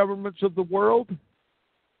other governments of the world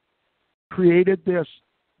created this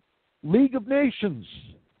League of Nations,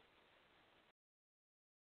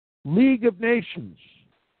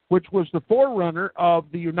 which was the forerunner of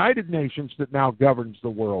the United Nations that now governs the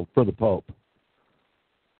world for the Pope.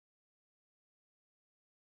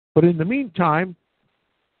 But in the meantime,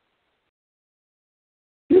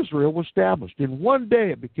 Israel was established. In one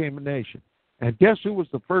day it became a nation. And guess who was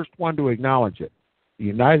the first one to acknowledge it? The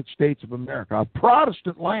United States of America, a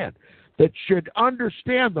Protestant land that should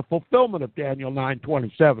understand the fulfillment of Daniel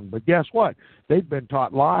 9:27. But guess what? They've been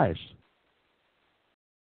taught lies.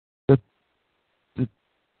 The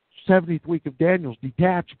 70th week of Daniel's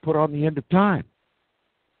detached, put on the end of time.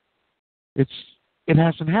 It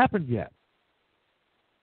hasn't happened yet.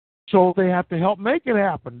 So they have to help make it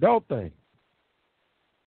happen, don't they?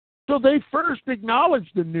 So they first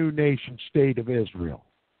acknowledged the new nation state of Israel.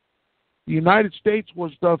 The United States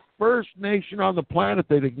was the first nation on the planet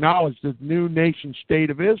that acknowledged the new nation-state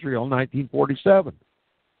of Israel in 1947.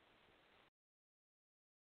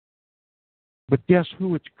 But guess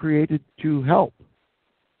who it's created to help?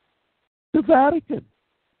 The Vatican.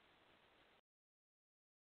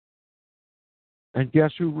 And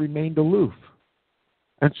guess who remained aloof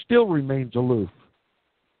and still remains aloof?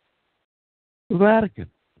 The Vatican,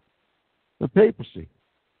 the papacy.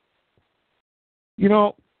 You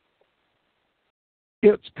know,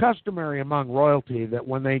 it's customary among royalty that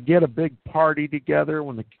when they get a big party together,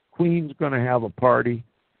 when the Queen's going to have a party,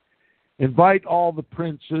 invite all the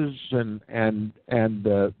princes and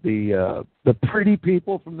the pretty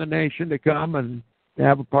people from the nation to come and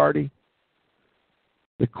have a party.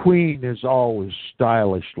 The Queen is always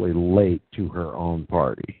stylishly late to her own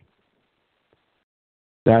party.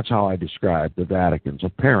 That's how I describe the Vatican's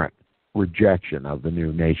apparent rejection of the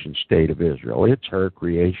new nation-state of Israel. It's her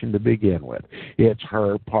creation to begin with. It's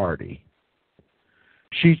her party.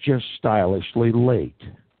 She's just stylishly late.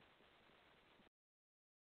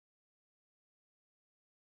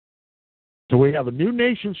 So we have a new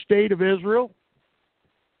nation-state of Israel.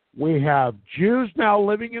 We have Jews now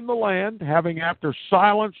living in the land, having after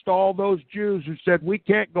silenced all those Jews who said, we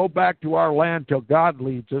can't go back to our land till God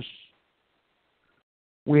leads us.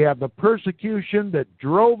 We have the persecution that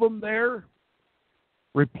drove them there,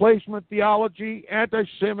 replacement theology,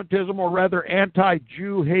 anti-Semitism, or rather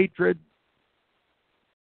anti-Jew hatred.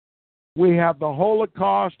 We have the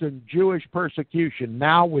Holocaust and Jewish persecution.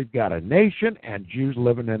 Now we've got a nation and Jews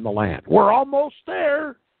living in the land. We're almost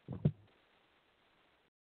there.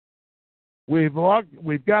 We've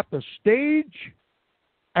got the stage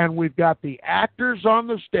and we've got the actors on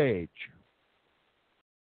the stage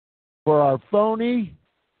for our phony,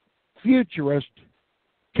 futurist,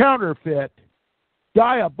 counterfeit,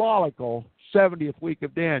 diabolical 70th week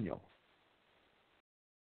of Daniel,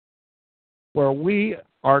 where we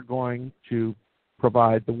are going to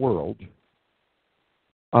provide the world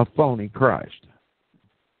a phony Christ.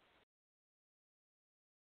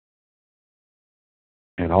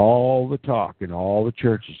 And all the talk in all the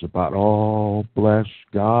churches about, oh, bless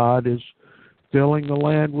God is filling the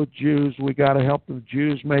land with Jews. We got to help the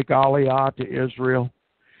Jews make Aliyah to Israel.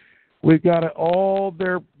 We've got to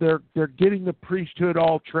they're getting the priesthood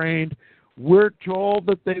all trained. We're told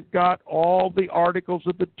that they've got all the articles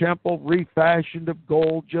of the temple refashioned of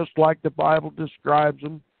gold, just like the Bible describes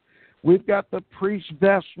them. We've got the priest's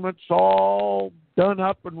vestments all done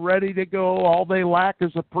up and ready to go. All they lack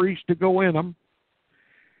is a priest to go in them.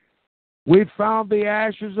 We've found the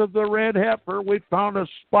ashes of the red heifer. We've found a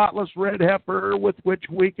spotless red heifer with which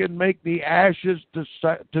we can make the ashes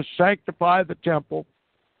to sanctify the temple.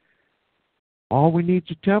 All we need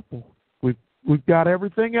is a temple. We've got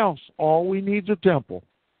everything else. All we need is a temple.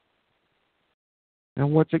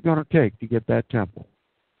 And what's it going to take to get that temple?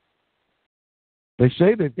 They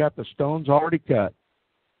say they've got the stones already cut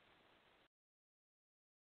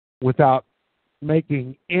without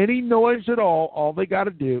making any noise at all. All they got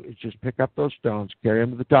to do is just pick up those stones, carry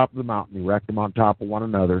them to the top of the mountain, erect them on top of one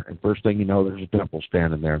another, and first thing you know, there's a temple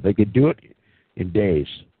standing there. They could do it in days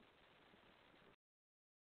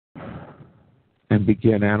and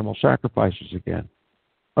begin animal sacrifices again.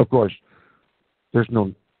 Of course, there's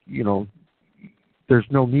no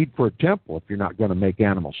need for a temple if you're not going to make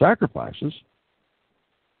animal sacrifices.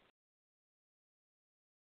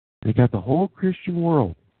 They got the whole Christian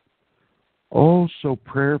world so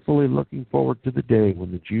prayerfully looking forward to the day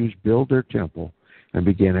when the Jews build their temple and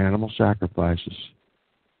begin animal sacrifices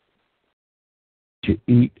to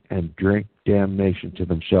eat and drink damnation to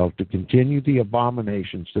themselves, to continue the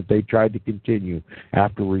abominations that they tried to continue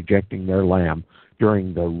after rejecting their lamb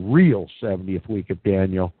during the real 70th week of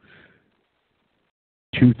Daniel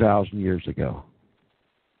 2,000 years ago.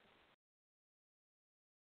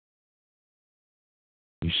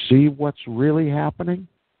 You see what's really happening?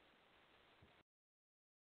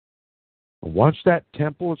 Once that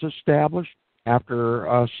temple is established, after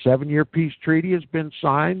a 7-year peace treaty has been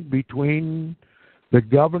signed between the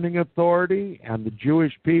governing authority and the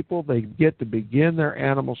Jewish people, they get to begin their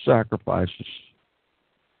animal sacrifices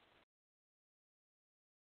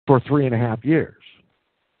for 3.5 years.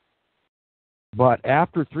 But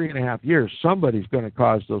after 3.5 years, somebody's going to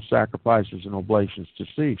cause those sacrifices and oblations to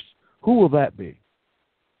cease. Who will that be?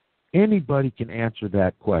 Anybody can answer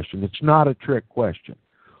that question. It's not a trick question.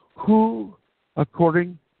 Who,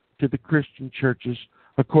 according to the Christian churches,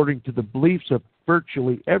 according to the beliefs of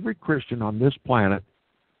virtually every Christian on this planet,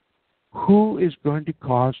 who is going to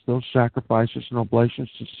cause those sacrifices and oblations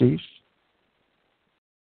to cease?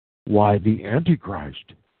 Why, the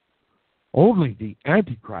Antichrist. Only the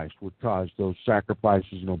Antichrist would cause those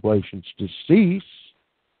sacrifices and oblations to cease.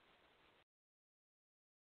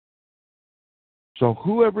 So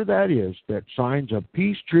whoever that is that signs a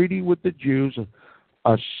peace treaty with the Jews,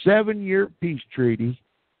 a 7-year peace treaty,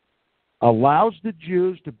 allows the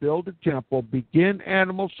Jews to build a temple, begin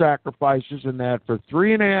animal sacrifices, and that for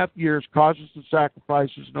 3.5 years causes the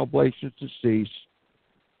sacrifices and oblations to cease,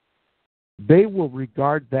 they will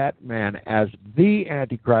regard that man as the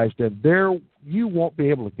Antichrist, and there you won't be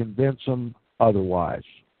able to convince them otherwise.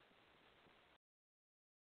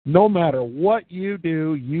 No matter what you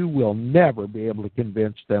do, you will never be able to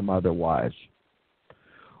convince them otherwise.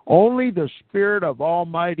 Only the Spirit of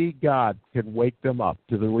Almighty God can wake them up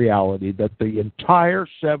to the reality that the entire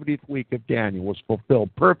 70th week of Daniel was fulfilled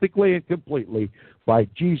perfectly and completely by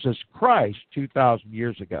Jesus Christ 2,000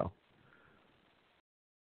 years ago.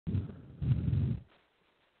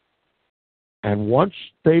 And once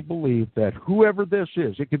they believe that whoever this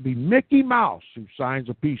is, it could be Mickey Mouse who signs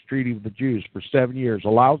a peace treaty with the Jews for 7 years,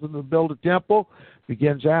 allows them to build a temple,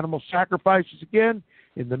 begins animal sacrifices again,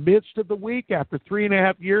 in the midst of the week, after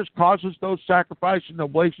 3.5 years, causes those sacrifices and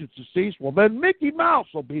oblations to cease, well, then Mickey Mouse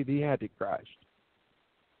will be the Antichrist.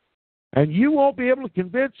 And you won't be able to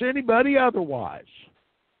convince anybody otherwise.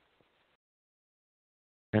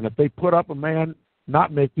 And if they put up a man,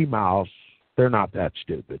 not Mickey Mouse, they're not that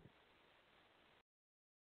stupid.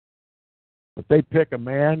 If they pick a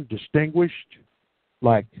man distinguished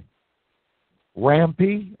like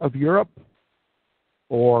Rampy of Europe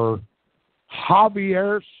or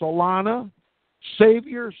Javier Solana,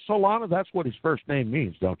 Savior Solana, that's what his first name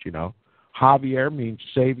means, don't you know? Javier means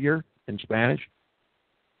Savior in Spanish.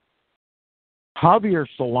 Javier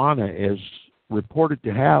Solana is reported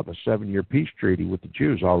to have a 7-year peace treaty with the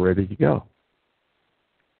Jews all ready to go.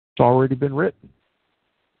 It's already been written.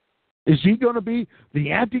 Is he going to be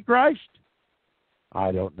the Antichrist?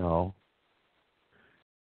 I don't know.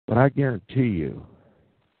 But I guarantee you,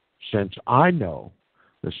 since I know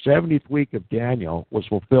the 70th week of Daniel was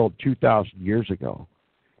fulfilled 2,000 years ago,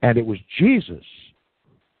 and it was Jesus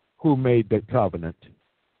who made the covenant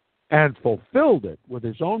and fulfilled it with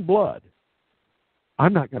his own blood,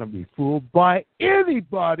 I'm not going to be fooled by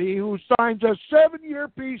anybody who signs a 7-year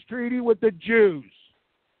peace treaty with the Jews.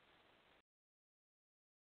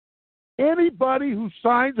 Anybody who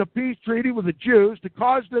signs a peace treaty with the Jews to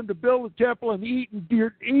cause them to build a temple and eat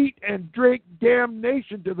and drink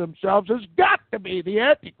damnation to themselves has got to be the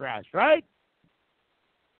Antichrist, right?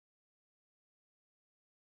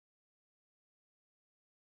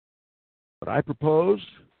 But I propose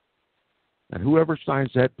that whoever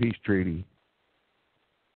signs that peace treaty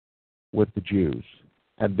with the Jews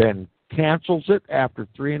and then cancels it after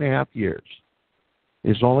 3.5 years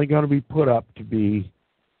is only going to be put up to be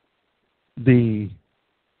the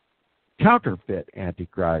counterfeit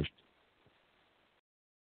Antichrist.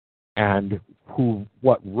 And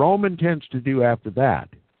what Rome intends to do after that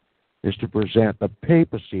is to present the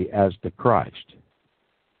papacy as the Christ.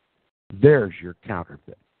 There's your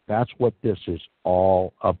counterfeit. That's what this is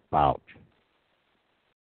all about.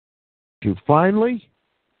 To finally,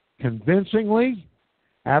 convincingly,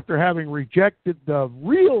 after having rejected the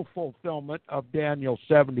real fulfillment of Daniel's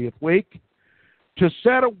 70th week, to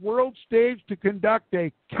set a world stage to conduct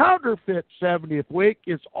a counterfeit 70th week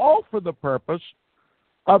is all for the purpose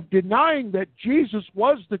of denying that Jesus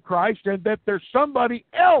was the Christ and that there's somebody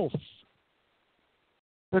else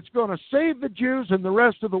that's going to save the Jews and the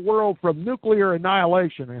rest of the world from nuclear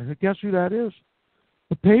annihilation. And guess who that is?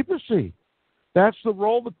 The papacy. That's the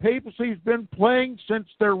role the papacy has been playing since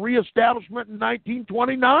their reestablishment in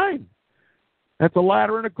 1929 at the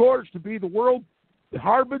Lateran Accords to be the world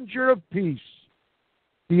harbinger of peace.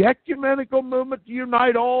 The ecumenical movement to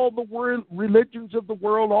unite all the religions of the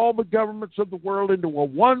world, all the governments of the world into a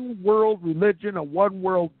one-world religion, a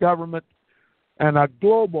one-world government, and a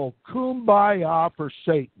global kumbaya for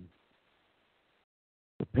Satan.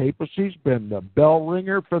 The papacy's been the bell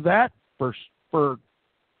ringer for that for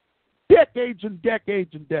decades and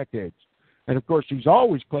decades and decades. And, of course, he's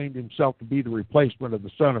always claimed himself to be the replacement of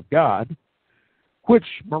the Son of God, which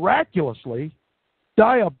miraculously,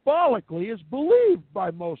 diabolically, is believed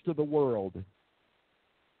by most of the world.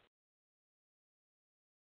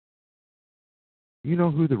 You know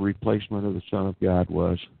who the replacement of the Son of God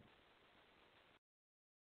was?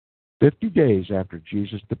 50 days after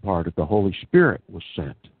Jesus departed, the Holy Spirit was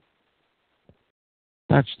sent.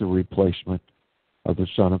 That's the replacement of the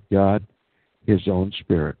Son of God, His own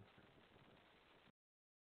Spirit.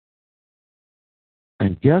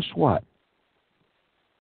 And guess what?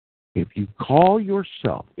 If you call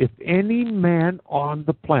yourself, if any man on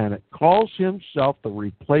the planet calls himself the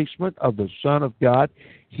replacement of the Son of God,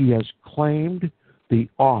 he has claimed the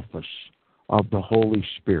office of the Holy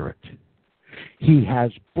Spirit. He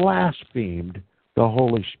has blasphemed the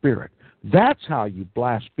Holy Spirit. That's how you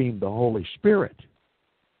blaspheme the Holy Spirit.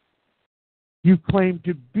 You claim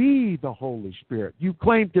to be the Holy Spirit. You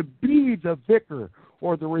claim to be the vicar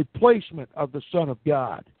or the replacement of the Son of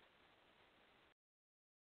God.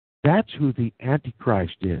 That's who the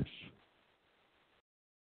Antichrist is.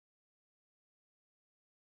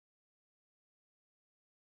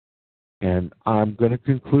 And I'm going to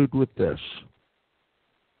conclude with this.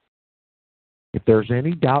 If there's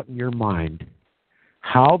any doubt in your mind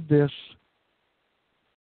how this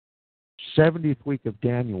 70th week of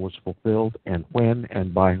Daniel was fulfilled and when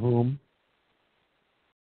and by whom,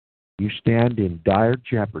 you stand in dire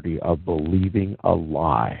jeopardy of believing a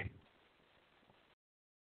lie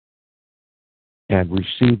and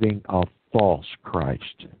receiving a false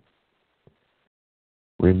Christ.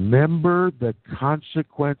 Remember the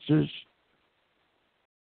consequences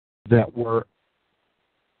that were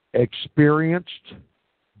experienced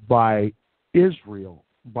by Israel,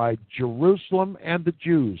 by Jerusalem and the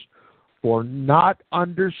Jews for not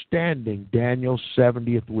understanding Daniel's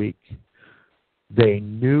 70th week. They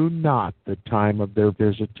knew not the time of their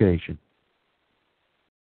visitation.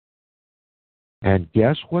 And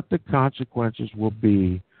guess what the consequences will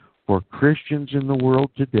be for Christians in the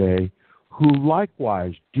world today who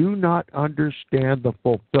likewise do not understand the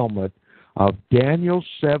fulfillment of Daniel's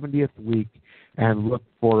 70th week and look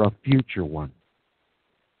for a future one.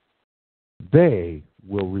 They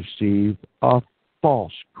will receive a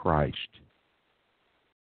false Christ.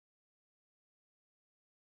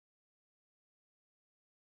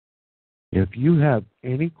 If you have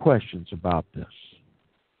any questions about this,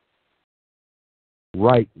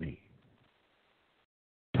 write me.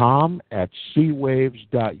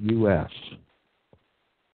 Tom@seawaves.us.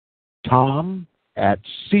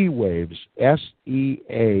 Tom@seawaves,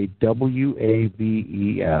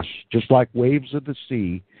 SEAWAVES, just like waves of the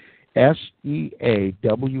sea,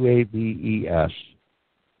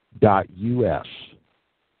 SEAWAVES.us.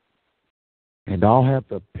 And I'll have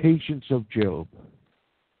the patience of Job.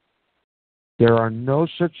 There are no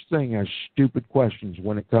such thing as stupid questions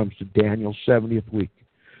when it comes to Daniel's 70th week.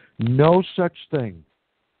 No such thing.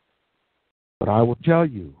 But I will tell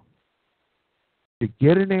you, to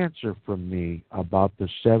get an answer from me about the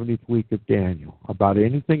 70th week of Daniel, about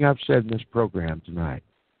anything I've said in this program tonight,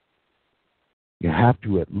 you have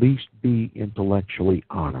to at least be intellectually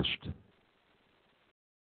honest.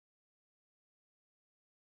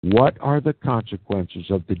 What are the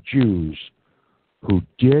consequences of the Jews who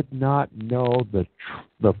did not know the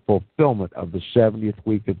fulfillment of the 70th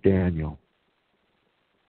week of Daniel?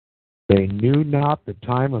 They knew not the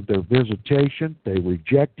time of their visitation. They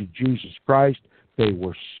rejected Jesus Christ. They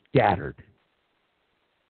were scattered.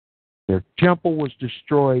 Their temple was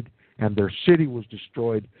destroyed, and their city was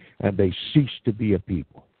destroyed, and they ceased to be a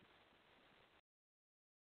people.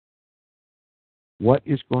 What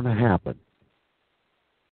is going to happen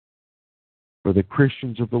for the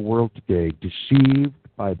Christians of the world today, deceived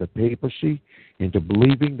by the papacy into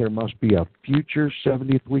believing there must be a future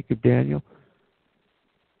 70th week of Daniel?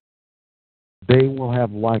 They will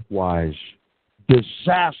have likewise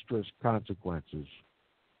disastrous consequences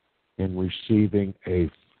in receiving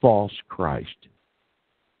a false Christ,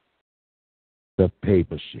 the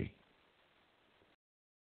papacy.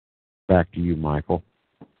 Back to you, Michael.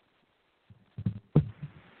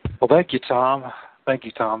 Well, thank you, Tom. Thank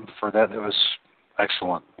you, Tom, for that. It was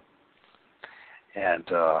excellent. And,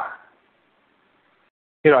 I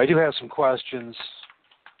do have some questions.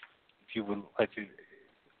 If you would like to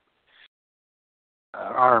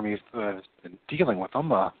honor me in dealing with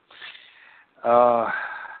them. I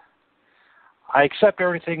accept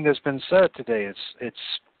everything that's been said today.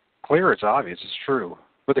 It's clear, it's obvious, it's true.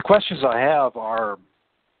 But the questions I have are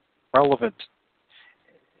relevant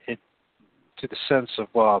to the sense of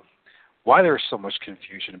why there's so much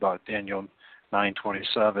confusion about Daniel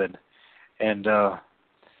 9:27, and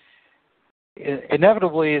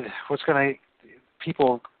inevitably, what's going to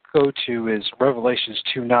people go to is Revelations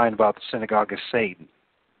 2:9 about the synagogue of Satan.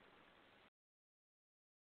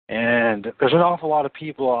 And there's an awful lot of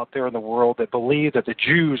people out there in the world that believe that the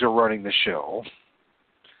Jews are running the show.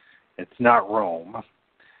 It's not Rome.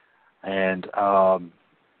 And I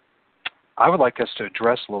would like us to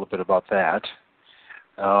address a little bit about that.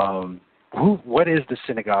 What is the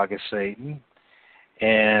synagogue of Satan?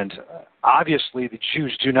 And obviously the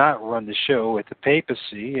Jews do not run the show at the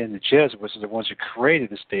papacy, and the Jesuits are the ones who created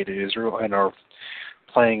the state of Israel and are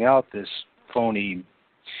playing out this phony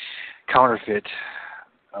counterfeit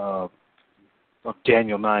of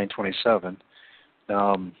Daniel 9:27.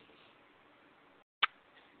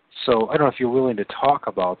 So I don't know if you're willing to talk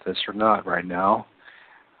about this or not right now.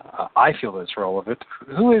 I feel it's relevant.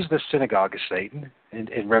 Who is the synagogue of Satan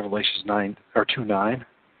in Revelation 2:9?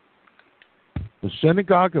 The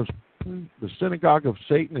synagogue of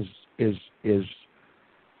Satan is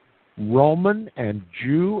Roman and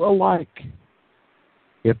Jew alike.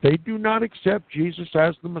 If they do not accept Jesus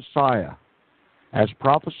as the Messiah, as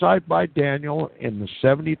prophesied by Daniel in the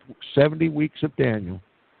 70 weeks of Daniel,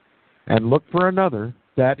 and look for another,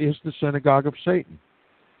 that is the synagogue of Satan.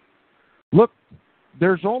 Look,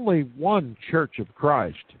 there's only one church of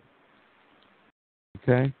Christ.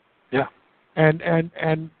 Okay? Yeah. And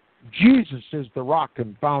Jesus is the rock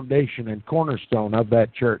and foundation and cornerstone of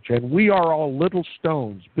that church, and we are all little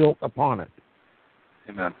stones built upon it.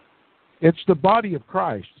 Amen. It's the body of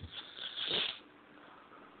Christ.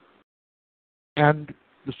 And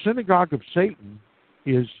the synagogue of Satan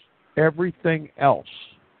is everything else.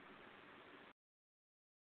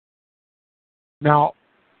 Now,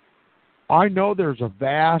 I know there's a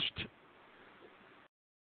vast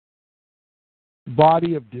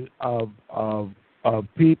body of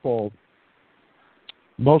people,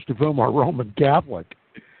 most of whom are Roman Catholic,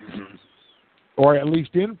 or at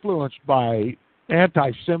least influenced by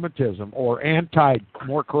anti-Semitism or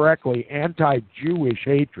more correctly, anti-Jewish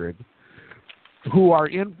hatred, who are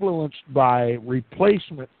influenced by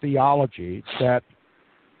replacement theology that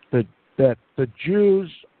the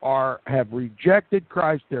Jews have rejected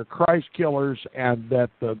Christ, they're Christ killers, and that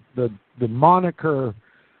the moniker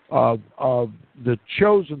of the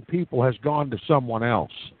chosen people has gone to someone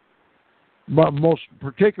else, but most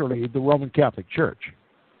particularly the Roman Catholic Church.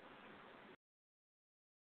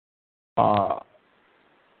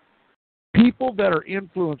 People that are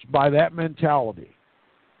influenced by that mentality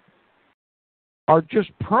are just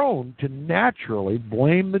prone to naturally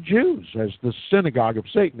blame the Jews as the synagogue of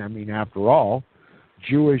Satan. I mean, after all,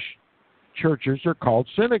 Jewish churches are called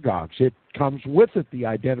synagogues. It comes with it the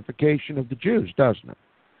identification of the Jews, doesn't it?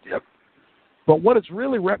 Yep. But what it's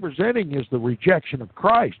really representing is the rejection of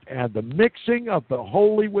Christ and the mixing of the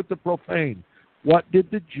holy with the profane. What did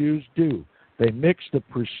the Jews do? They mixed the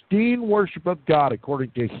pristine worship of God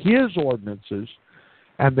according to His ordinances,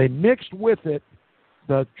 and they mixed with it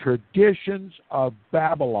the traditions of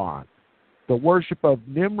Babylon, the worship of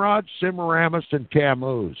Nimrod, Semiramis, and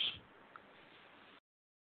Tammuz.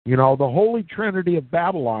 You know, the Holy Trinity of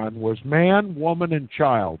Babylon was man, woman, and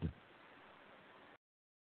child.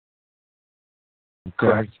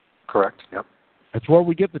 Okay? Correct. Yep. That's where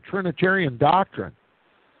we get the Trinitarian doctrine.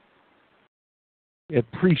 It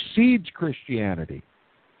precedes Christianity.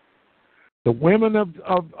 The women of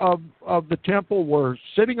the temple were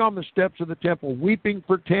sitting on the steps of the temple weeping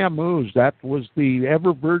for Tammuz. That was the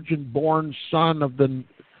ever-virgin-born son of the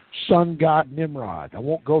sun god Nimrod. I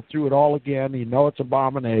won't go through it all again. You know it's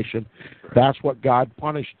abomination. That's what God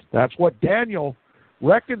punished. That's what Daniel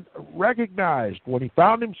recognized when he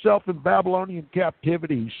found himself in Babylonian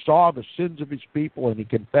captivity. He saw the sins of his people and he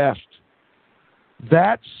confessed.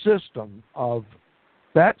 That system of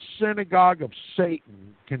that synagogue of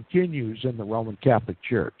Satan continues in the Roman Catholic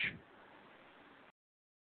Church.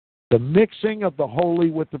 The mixing of the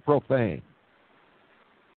holy with the profane.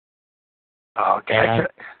 Okay.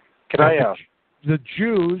 Can I? The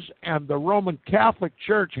Jews and the Roman Catholic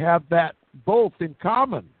Church have that both in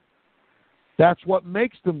common. That's what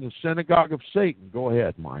makes them the synagogue of Satan. Go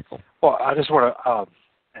ahead, Michael. Well, I just want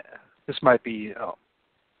to. This might be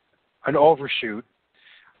an overshoot,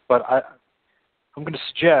 but I'm going to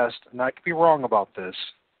suggest, and I could be wrong about this,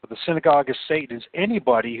 but the synagogue of Satan is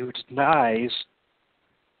anybody who denies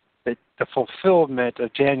that the fulfillment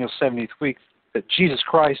of Daniel's 70th week, that Jesus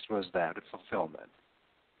Christ was that fulfillment.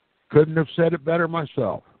 Couldn't have said it better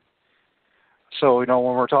myself. So, when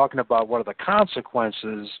we're talking about what are the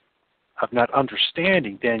consequences of not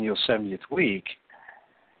understanding Daniel's 70th week,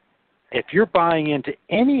 if you're buying into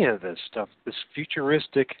any of this stuff, this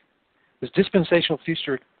dispensational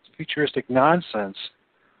futuristic nonsense,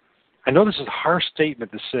 I know this is a harsh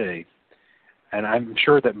statement to say, and I'm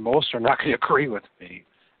sure that most are not going to agree with me,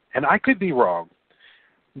 and I could be wrong,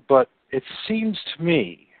 but it seems to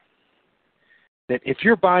me that if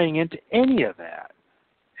you're buying into any of that,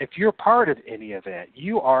 if you're part of any of that,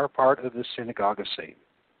 you are part of the synagogue of Satan.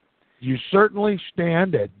 You certainly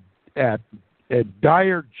stand at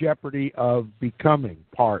dire jeopardy of becoming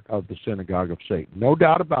part of the synagogue of Satan. No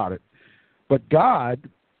doubt about it. But God,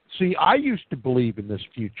 see, I used to believe in this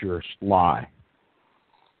futurist lie.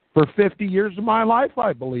 For 50 years of my life,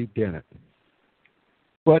 I believed in it.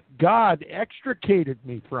 But God extricated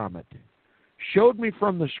me from it, showed me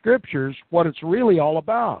from the Scriptures what it's really all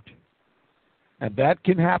about. And that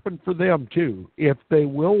can happen for them too, if they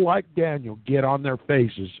will, like Daniel, get on their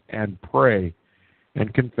faces and pray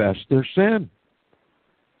and confess their sin.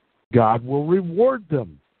 God will reward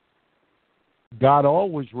them. God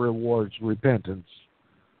always rewards repentance.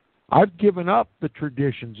 I've given up the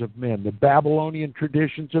traditions of men, the Babylonian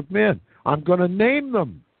traditions of men. I'm going to name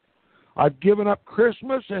them. I've given up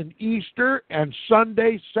Christmas and Easter and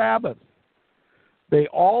Sunday Sabbath. They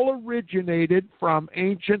all originated from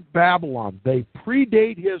ancient Babylon. They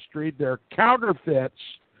predate history. They're counterfeits,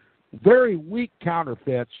 very weak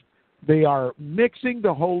counterfeits. They are mixing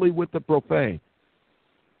the holy with the profane.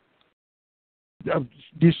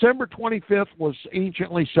 December 25th was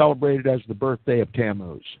anciently celebrated as the birthday of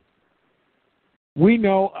Tammuz. We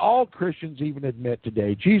know, all Christians even admit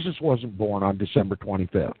today, Jesus wasn't born on December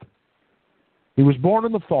 25th. He was born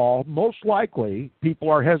in the fall. Most likely, people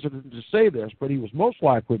are hesitant to say this, but he was most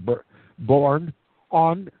likely born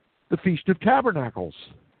on the Feast of Tabernacles.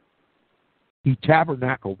 He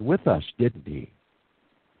tabernacled with us, didn't he?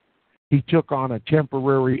 He took on a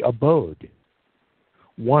temporary abode,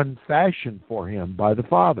 one fashioned for him by the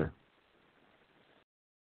Father.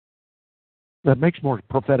 That makes more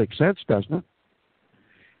prophetic sense, doesn't it?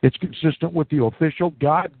 It's consistent with the official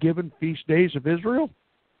God-given feast days of Israel.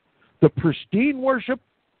 The pristine worship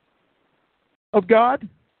of God,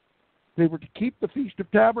 they were to keep the Feast of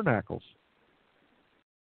Tabernacles.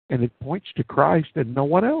 And it points to Christ and no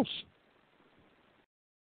one else.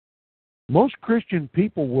 Most Christian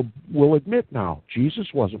people will admit now, Jesus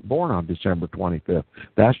wasn't born on December 25th.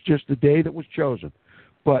 That's just the day that was chosen.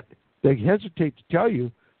 But they hesitate to tell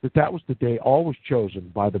you that that was the day always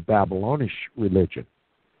chosen by the Babylonish religion.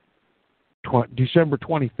 December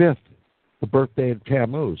 25th, the birthday of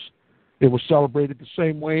Tammuz. It was celebrated the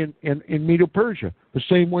same way in Medo-Persia, the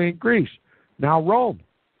same way in Greece, now Rome.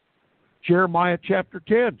 Jeremiah chapter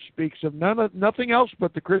 10 speaks of nothing else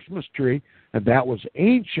but the Christmas tree, and that was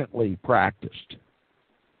anciently practiced.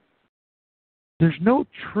 There's no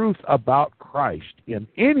truth about Christ in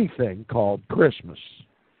anything called Christmas.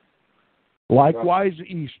 Likewise,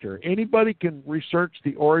 Easter. Anybody can research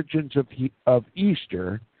the origins of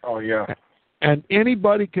Easter. Oh, yeah. And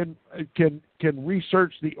anybody can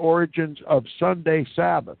research the origins of Sunday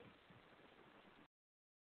Sabbath.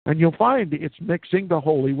 And you'll find it's mixing the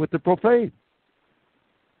holy with the profane.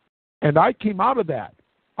 And I came out of that.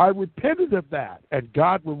 I repented of that, and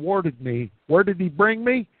God rewarded me. Where did he bring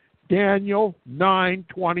me? Daniel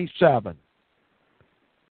 9:27.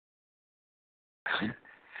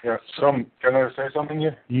 Yeah, can I say something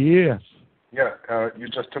here? Yes. Yeah, you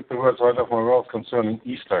just took the words right off my mouth concerning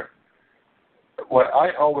Easter. Well, I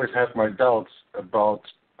always had my doubts about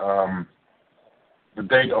the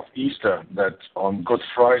date of Easter, that on Good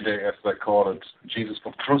Friday, as they call it, Jesus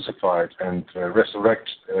was crucified and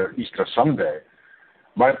resurrected Easter Sunday.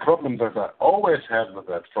 My problem that I always had with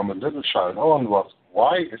that from a little child on was,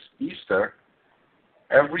 why is Easter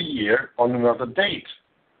every year on another date?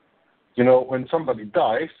 You know, when somebody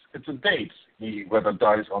dies, it's a date. He whether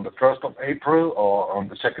dies on the 1st of April or on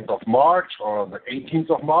the 2nd of March or the 18th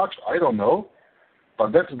of March, I don't know.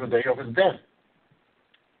 But that's the day of his death.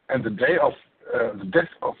 And the day of the death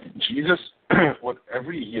of Jesus would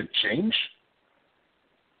every year change?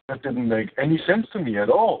 That didn't make any sense to me at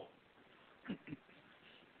all.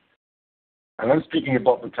 And I'm speaking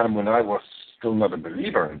about the time when I was still not a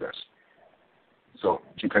believer in this. So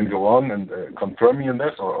you can go on and confirm me in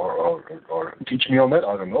this or teach me on that,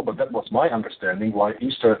 I don't know. But that was my understanding why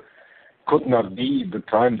Easter could not be the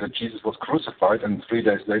time that Jesus was crucified and 3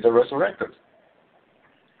 days later resurrected.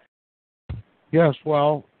 Yes,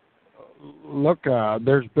 well, look,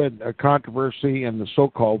 there's been a controversy in the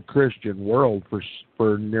so-called Christian world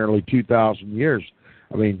for nearly 2,000 years.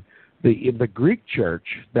 I mean, in the Greek church,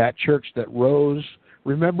 that church that rose,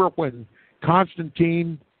 remember when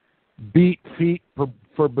Constantine beat feet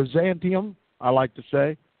for Byzantium, I like to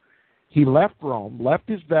say? He left Rome, left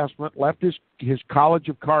his vestment, left his college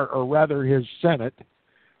of or rather his senate,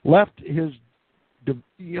 left his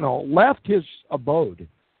abode.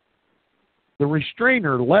 The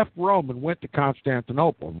restrainer left Rome and went to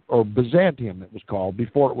Constantinople, or Byzantium it was called,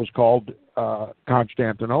 before it was called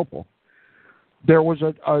Constantinople. There was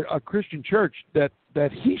a Christian church that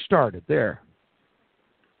he started there.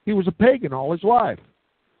 He was a pagan all his life.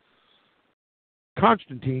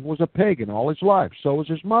 Constantine was a pagan all his life. So was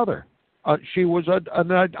his mother. She was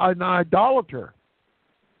an idolater.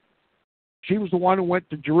 She was the one who went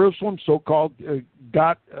to Jerusalem, so-called,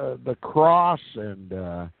 got the cross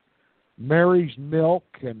and Mary's milk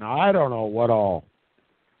and I don't know what all.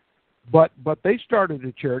 But they started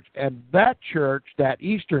a church, and that church, that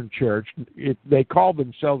Eastern church, they called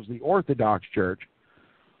themselves the Orthodox Church.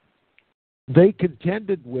 They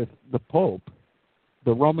contended with the Pope,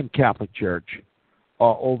 the Roman Catholic Church,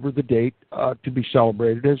 over the date to be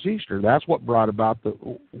celebrated as Easter. That's what brought about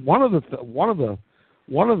one of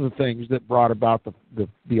the things that brought about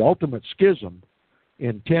the ultimate schism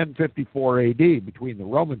in 1054 A.D. between the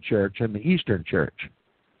Roman Church and the Eastern Church,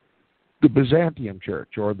 the Byzantium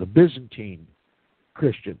Church or the Byzantine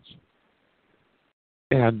Christians,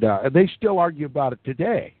 and they still argue about it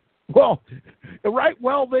today. Well, right?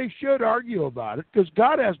 Well, they should argue about it because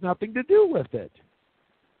God has nothing to do with it.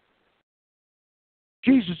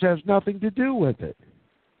 Jesus has nothing to do with it.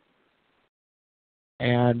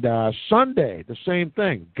 And Sunday, the same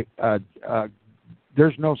thing.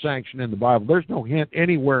 There's no sanction in the Bible. There's no hint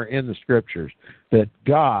anywhere in the Scriptures that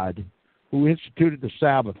God, who instituted the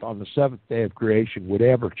Sabbath on the seventh day of creation, would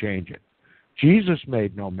ever change it. Jesus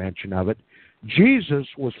made no mention of it. Jesus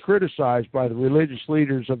was criticized by the religious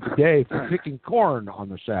leaders of the day for picking corn on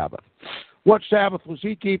the Sabbath. What Sabbath was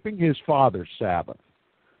he keeping? His Father's Sabbath.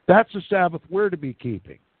 That's the Sabbath we're to be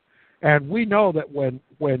keeping. And we know that when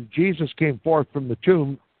Jesus came forth from the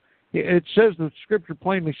tomb, it says, the Scripture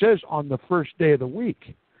plainly says, on the first day of the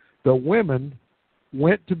week, the women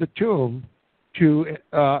went to the tomb to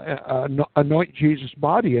anoint Jesus'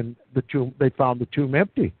 body, and they found the tomb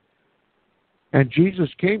empty. And Jesus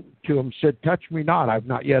came to him and said, "Touch me not, I've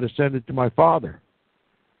not yet ascended to my Father."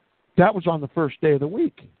 That was on the first day of the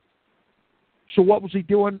week. So what was he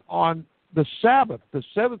doing on the Sabbath, the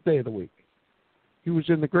seventh day of the week? He was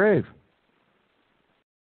in the grave.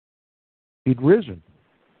 He'd risen.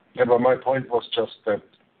 Yeah, but my point was just that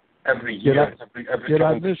every year, every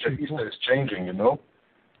time Easter is changing, you know?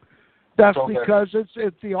 That's so because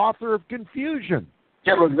it's the author of confusion.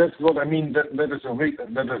 Yeah, but that's what I mean. That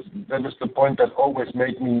is the point that always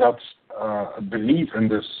made me not believe in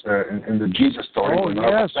this in the Jesus story when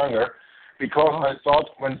I was younger, because I thought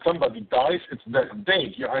when somebody dies, it's that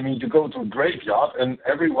date. Yeah, I mean, you go to a graveyard and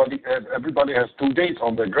everybody has 2 dates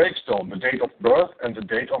on their gravestone: the date of birth and the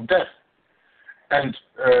date of death. And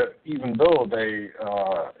even though they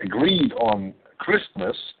agreed on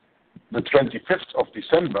Christmas, the 25th of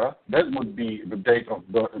December, that would be the date of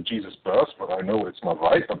Jesus' birth, but I know it's not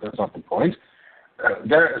right, but that's not the point.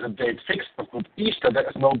 There is a date fixed, but with Easter there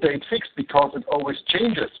is no date fixed because it always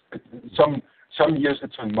changes. Some years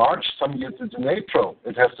it's in March, some years it's in April.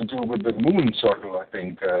 It has to do with the moon circle, I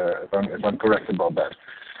think, if I'm correct about that.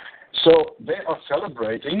 So they are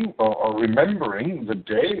celebrating or remembering the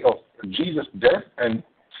day of Jesus' death and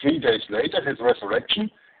 3 days later his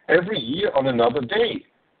resurrection every year on another day.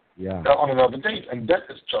 Yeah. On another date, and that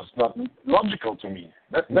is just not logical to me.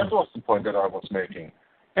 That was the point that I was making.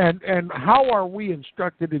 And how are we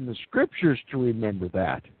instructed in the Scriptures to remember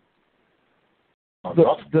that?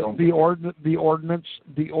 The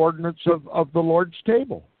ordinance of the Lord's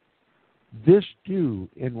table. This do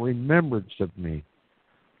in remembrance of me.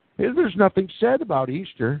 There's nothing said about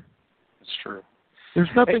Easter. It's true.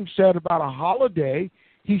 There's nothing said about a holiday.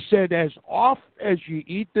 He said, as oft as you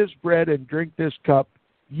eat this bread and drink this cup,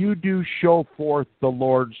 you do show forth the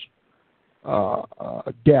Lord's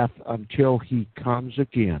death until he comes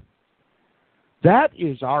again. That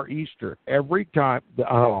is our Easter every time.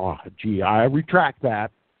 I retract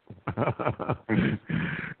that.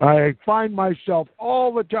 I find myself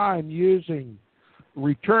all the time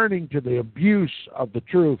returning to the abuse of the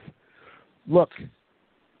truth. Look,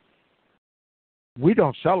 we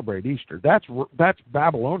don't celebrate Easter. That's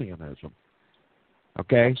Babylonianism.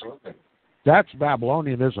 Okay? Absolutely. That's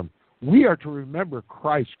Babylonianism. We are to remember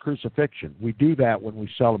Christ's crucifixion. We do that when we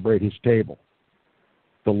celebrate his table,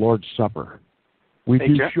 the Lord's Supper.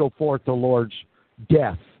 We show forth the Lord's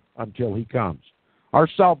death until he comes. Our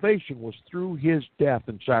salvation was through his death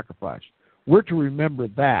and sacrifice. We're to remember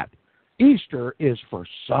that. Easter is for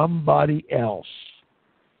somebody else.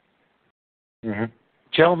 Mm-hmm.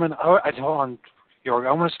 Gentlemen, I want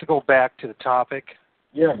us to go back to the topic.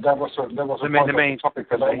 Yeah, that was the main topic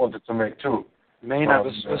that I wanted to make too.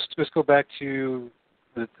 Let's go back to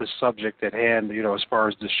the subject at hand. You know, as far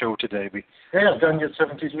as the show today. Daniel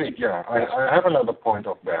 17th week. Yeah, I have another point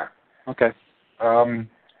up there. Okay.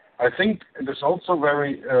 I think it is also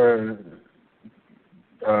very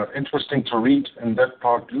interesting to read in that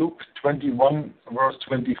part, Luke 21, verse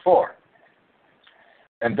 24.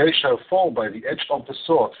 And they shall fall by the edge of the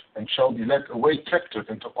sword, and shall be led away captive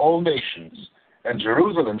into all nations. And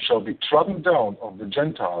Jerusalem shall be trodden down of the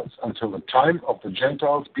Gentiles until the time of the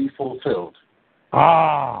Gentiles be fulfilled.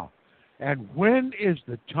 And when is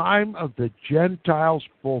the time of the Gentiles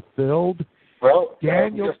fulfilled? Well,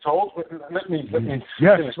 Daniel. we are told. Let me.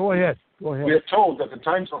 Yes, finish. go ahead. Go ahead. We are told that the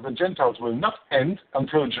times of the Gentiles will not end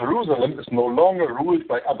until Jerusalem is no longer ruled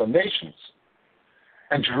by other nations.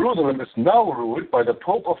 And Jerusalem is now ruled by the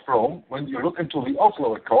Pope of Rome when you look into the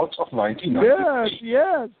Oslo Accords of 1993.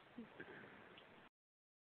 Yes.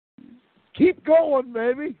 Keep going,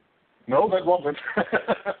 baby. No, that wasn't.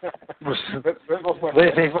 that was my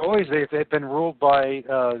They've been ruled by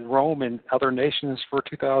Rome and other nations for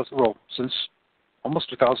since almost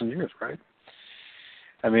 2,000 years, right?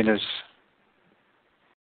 I mean,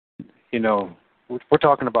 we're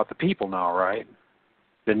talking about the people now, right?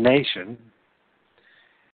 The nation.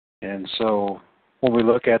 And so when we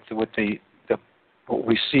look at what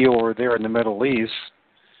we see over there in the Middle East,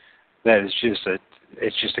 that is just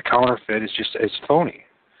a counterfeit. It's phony.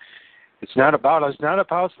 It's not about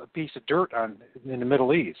a piece of dirt in the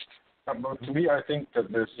Middle East. To me, I think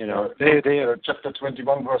that this chapter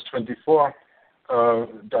 21, verse 24,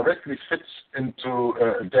 directly fits into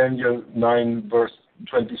Daniel 9, verse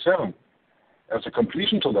 27 as a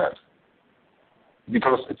completion to that.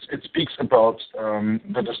 Because it speaks about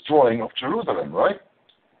the destroying of Jerusalem, right?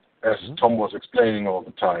 As Tom was explaining all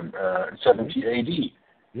the time, 70 A.D.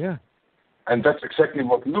 Yeah. And that's exactly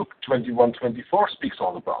what Luke 21:24 speaks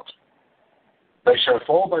all about. They shall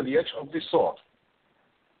fall by the edge of the sword,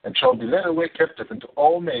 and shall be led away captive into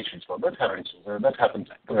all nations. Well, that happened.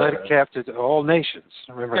 Led captive to all nations.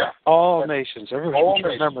 Remember, all nations. Everyone should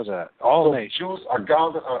remember that. All nations. Jews are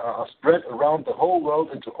gathered, are spread around the whole world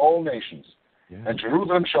into all nations. Yeah. And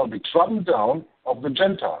Jerusalem shall be trodden down of the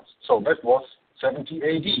Gentiles. So that was 70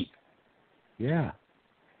 A.D. Yeah.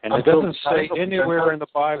 And it doesn't say anywhere in the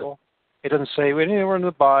Bible. It doesn't say anywhere in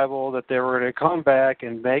the Bible that they were going to come back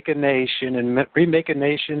and make a nation and remake a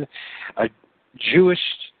nation, a Jewish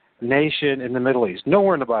nation in the Middle East.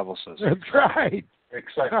 Nowhere in the Bible says that. That's right.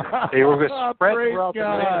 Exactly. They were going to spread throughout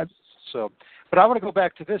God. the land. So, but I want to go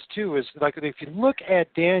back to this too. Is like if you look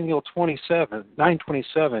at Daniel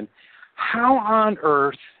 9:27, how on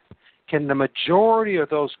earth can the majority of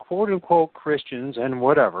those quote-unquote Christians and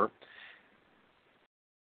whatever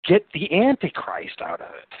get the Antichrist out of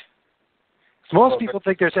it? Most people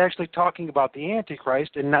think there's actually talking about the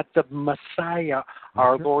Antichrist and not the Messiah,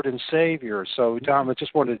 our Lord and Savior. So, Tom, I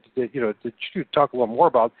just wanted to talk a little more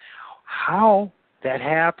about how that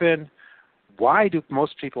happened. Why do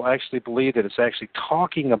most people actually believe that it's actually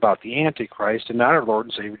talking about the Antichrist and not our Lord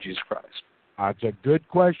and Savior Jesus Christ? That's a good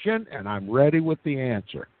question, and I'm ready with the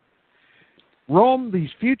answer. Rome,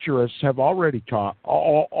 these futurists have already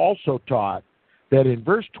also taught that in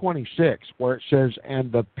verse 26, where it says,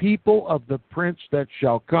 "And the people of the prince that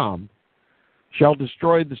shall come shall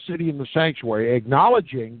destroy the city and the sanctuary,"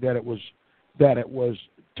 acknowledging that it was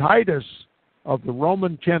Titus of the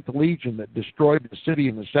Roman 10th Legion that destroyed the city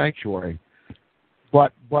and the sanctuary,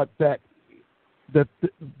 but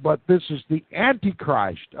this is the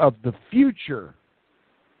Antichrist of the future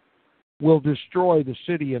will destroy the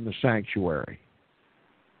city and the sanctuary.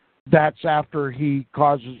 That's after he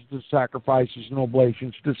causes the sacrifices and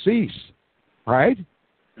oblations to cease, right?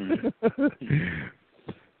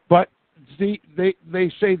 But they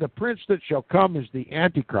say the prince that shall come is the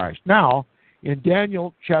Antichrist. Now, in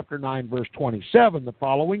Daniel chapter 9, verse 27, the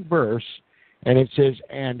following verse, and it says,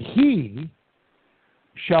 "And he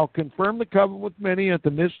shall confirm the covenant with many at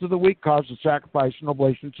the midst of the week, cause the sacrifice and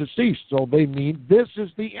oblations to cease." So they mean this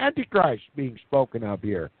is the Antichrist being spoken of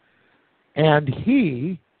here. And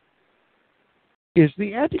he is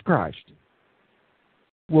the Antichrist.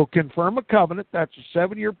 Will confirm a covenant, that's a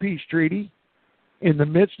 7-year peace treaty. In the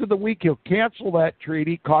midst of the week, he'll cancel that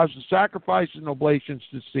treaty, cause the sacrifices and oblations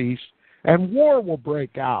to cease, and war will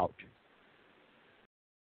break out.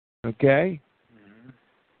 Okay?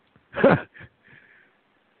 Mm-hmm.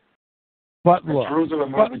 But look,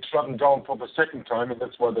 Jerusalem will be trodden down for the second time, and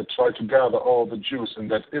that's why they try to gather all the Jews in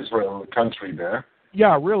that Israel country there.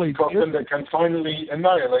 Yeah, really. Because then they can finally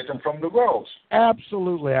annihilate them from the world.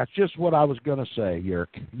 Absolutely. That's just what I was going to say,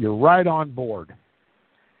 Yerk. You're right on board.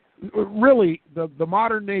 Really, the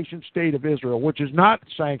modern nation state of Israel, which is not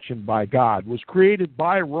sanctioned by God, was created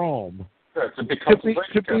by Rome to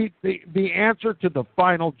be the answer to the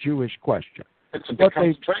final Jewish question. It's a big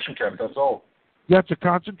concentration camp, that's all. That's a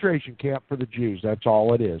concentration camp for the Jews. That's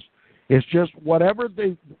all it is. It's just what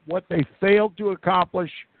they failed to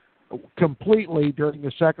accomplish completely during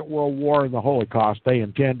the Second World War and the Holocaust, they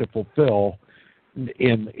intend to fulfill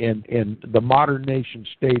in the modern nation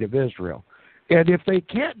state of Israel. And if they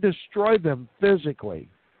can't destroy them physically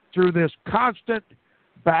through this constant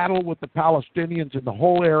battle with the Palestinians and the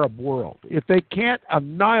whole Arab world, if they can't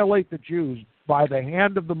annihilate the Jews by the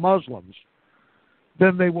hand of the Muslims,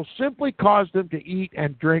 then they will simply cause them to eat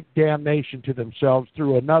and drink damnation to themselves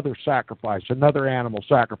through another sacrifice, another animal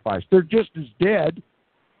sacrifice. They're just as dead,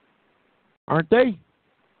 aren't they?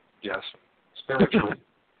 Yes. Spiritually.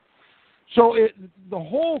 So the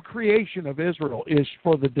whole creation of Israel is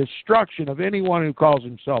for the destruction of anyone who calls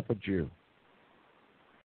himself a Jew.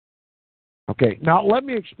 Okay, now let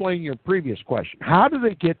me explain your previous question. How do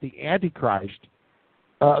they get the Antichrist,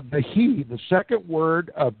 the second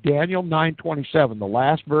word of Daniel 9:27, the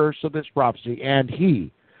last verse of this prophecy, and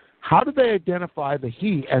he? How do they identify the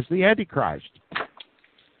he as the Antichrist?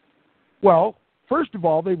 Well, first of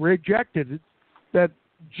all, they rejected that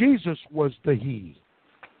Jesus was the he.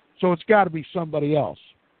 So it's got to be somebody else.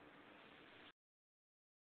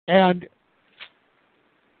 And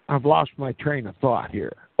I've lost my train of thought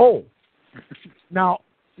here. Oh, now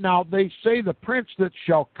they say the prince that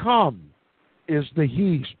shall come is the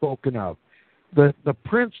he spoken of. The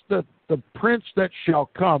prince that shall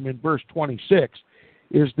come in verse 26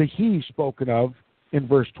 is the he spoken of in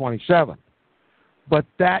verse 27. But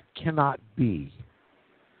that cannot be.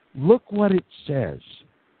 Look what it says.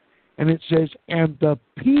 And it says, and the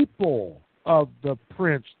people of the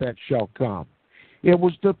prince that shall come. It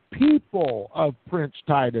was the people of Prince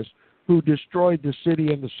Titus who destroyed the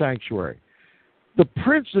city and the sanctuary. The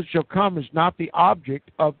prince that shall come is not the object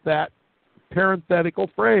of that parenthetical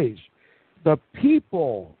phrase. The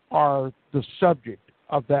people are the subject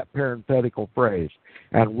of that parenthetical phrase.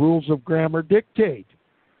 And rules of grammar dictate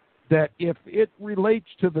that if it relates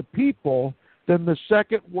to the people, then the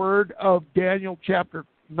second word of Daniel chapter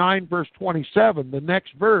 9, verse 27, the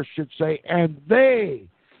next verse should say, and they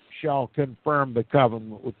shall confirm the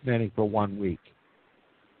covenant with many for 1 week.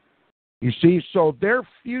 You see, so their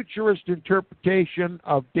futurist interpretation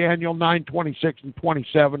of Daniel 9:26 and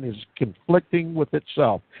 27 is conflicting with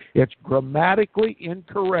itself. It's grammatically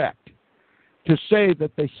incorrect to say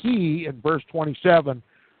that the he in verse 27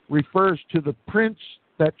 refers to the prince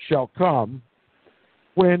that shall come,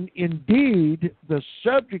 when indeed the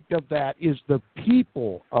subject of that is the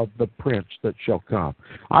people of the prince that shall come.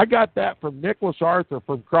 I got that from Nicholas Arthur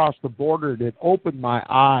from Across the Border, and it opened my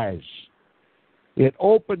eyes. It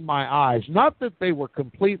opened my eyes. Not that they were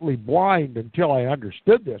completely blind until I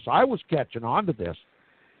understood this. I was catching on to this.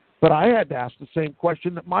 But I had to ask the same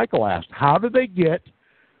question that Michael asked. How do they get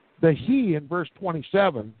the he in verse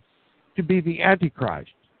 27 to be the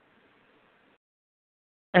Antichrist?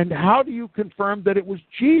 And how do you confirm that it was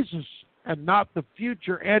Jesus and not the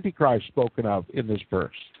future Antichrist spoken of in this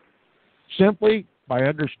verse? Simply by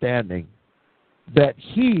understanding that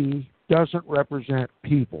he doesn't represent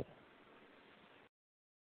people.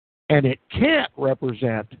 And it can't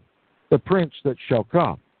represent the prince that shall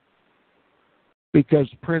come. Because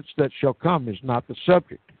the prince that shall come is not the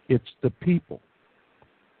subject. It's the people.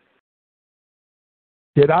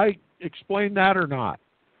 Did I explain that or not?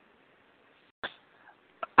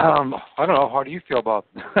 I don't know. How do you feel about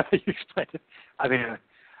you explained it? I mean,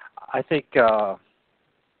 I think,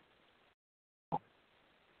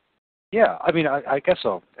 yeah, I mean, I guess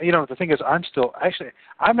so. You know, the thing is,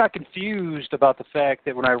 I'm not confused about the fact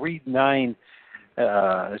that when I read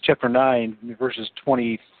chapter 9, verses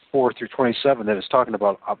 24 through 27, that it's talking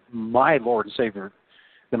about my Lord and Savior,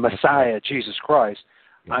 the Messiah, Jesus Christ.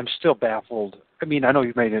 I'm still baffled. I mean, I know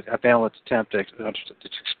you've made a valiant attempt to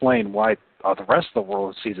explain why the rest of the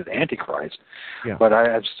world sees it Antichrist, but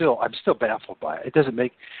I'm still baffled by it. It doesn't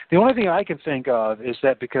make. The only thing I can think of is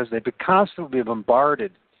that because they've been constantly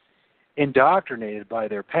bombarded, indoctrinated by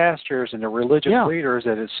their pastors and their religious leaders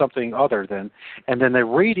that it's something other than, and then they're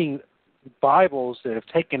reading Bibles that have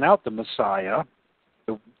taken out the Messiah,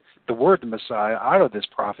 the word the Messiah, out of this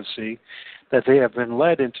prophecy, that they have been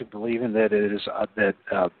led into believing that it is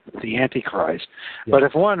the Antichrist. Yeah. But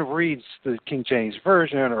if one reads the King James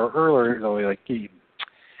Version or earlier,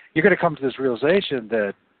 you're going to come to this realization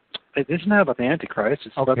that it's not about the Antichrist;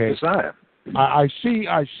 it's about the Messiah. I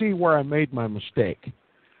see where I made my mistake.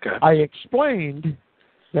 Okay. I explained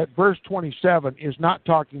that verse 27 is not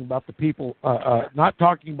talking about the people, not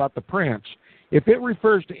talking about the prince. If it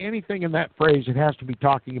refers to anything in that phrase, it has to be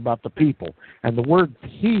talking about the people. And the word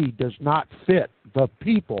he does not fit the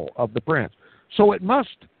people of the prince. So it must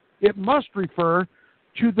refer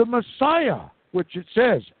to the Messiah, which it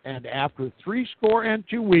says, and after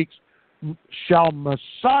 62 weeks shall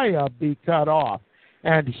Messiah be cut off,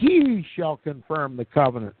 and he shall confirm the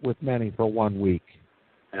covenant with many for 1 week.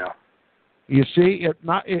 Yeah. You see,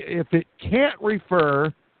 if it can't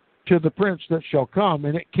refer to the prince that shall come,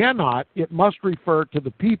 and it cannot, it must refer to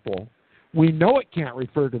the people. We know it can't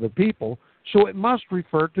refer to the people, so it must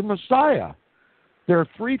refer to Messiah. There are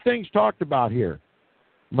three things talked about here: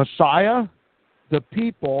 Messiah, the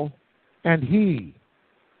people, and he.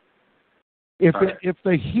 If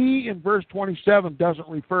the he in verse 27 doesn't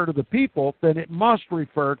refer to the people, then it must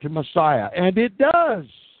refer to Messiah, and it does.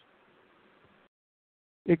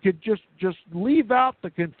 It could just leave out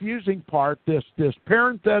the confusing part, this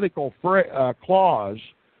parenthetical clause,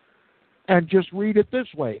 and just read it this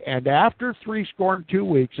way. And after 62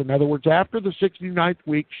 weeks, in other words, after the 69th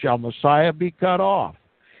week, shall Messiah be cut off,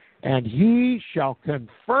 and he shall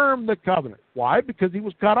confirm the covenant. Why? Because he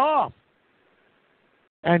was cut off.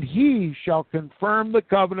 And he shall confirm the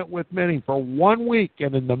covenant with many for 1 week,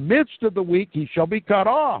 and in the midst of the week he shall be cut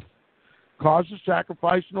off, cause the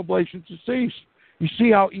sacrifice and oblation to cease. You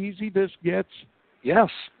see how easy this gets? Yes.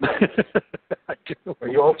 I do.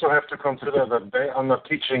 You also have to consider that they are not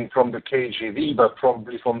teaching from the KJV, but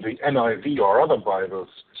probably from the NIV or other Bibles.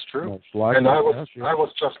 It's true. And I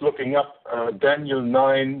was just looking up Daniel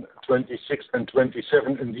 9:26 and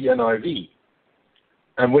 27 in the NIV.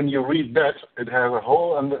 And when you read that, it has a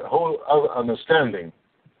whole other understanding.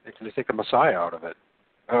 They take the Messiah out of it.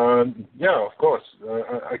 Yeah, of course.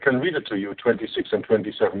 I can read it to you, 26 and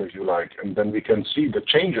 27, if you like, and then we can see the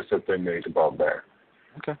changes that they made about there.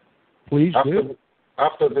 Okay. Please do.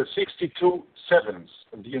 After the 62 sevens,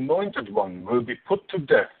 the anointed one will be put to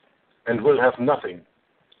death and will have nothing.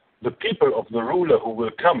 The people of the ruler who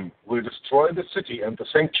will come will destroy the city and the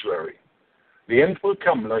sanctuary. The end will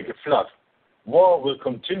come like a flood. War will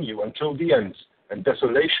continue until the end, and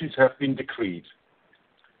desolations have been decreed.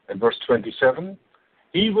 And verse 27,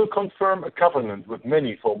 he will confirm a covenant with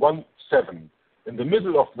many for 1 7. In the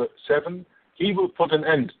middle of the 7, he will put an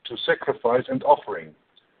end to sacrifice and offering.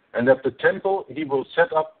 And at the temple, he will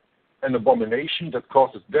set up an abomination that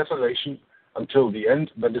causes desolation until the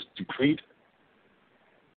end that is decreed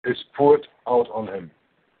is poured out on him.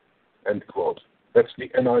 End quote. That's the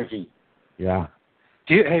NIV. Yeah.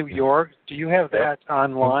 Hey, Jorg, do you have that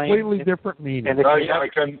online? Completely different meaning. Yeah,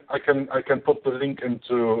 I can put the link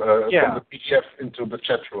into from the PDF into the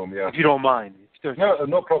chat room. Yeah, if you don't mind.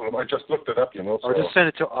 No problem. I just looked it up, Or so. Just send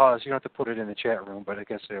it to us. You don't have to put it in the chat room, but I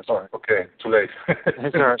guess it's all right. Okay, too late.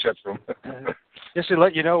 It's all right. Chat room. Just to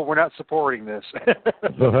let you know, we're not supporting this.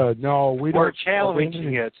 No, we don't. We're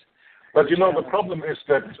challenging it. But the problem is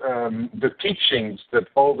that the teachings that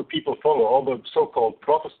all the people follow, all the so-called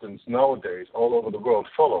Protestants nowadays all over the world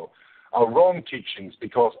follow, are wrong teachings,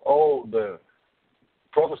 because all the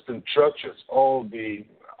Protestant churches, all the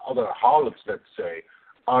other harlots, let's say,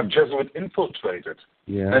 are Jesuit infiltrated.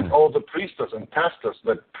 Yeah. And all the priesters and pastors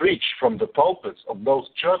that preach from the pulpits of those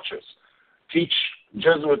churches teach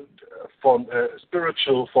Jesuit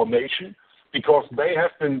spiritual formation, because they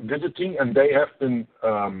have been visiting and they have been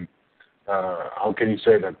how can you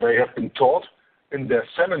say that? They have been taught in their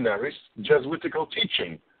seminaries Jesuitical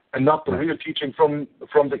teaching, and not the real teaching from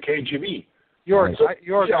the KJV. We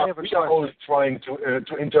are only trying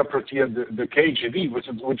to interpret here the KJV, which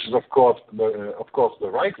is of course the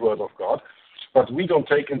right word of God, but we don't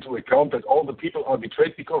take into account that all the people are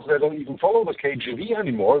betrayed because they don't even follow the KJV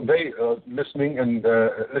anymore. They are listening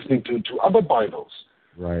to other Bibles,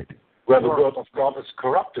 right, where the word of God is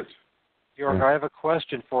corrupted. Jorg, I have a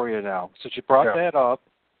question for you now. Since you brought that up,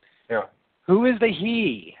 who is the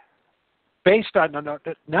he? Based on,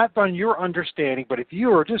 not on your understanding, but if you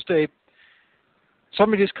were just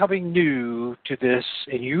somebody who's coming new to this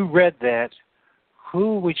and you read that,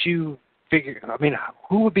 who would you figure,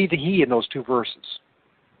 who would be the he in those two verses?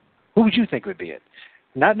 Who would you think would be it?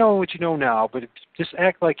 Not knowing what you know now, but just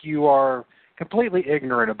act like you are completely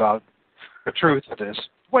ignorant about the truth of this.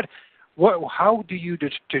 How do you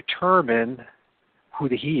determine who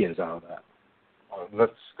the he is out of that?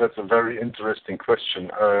 That's a very interesting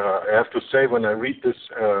question. I have to say, when I read this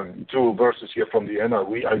two verses here from the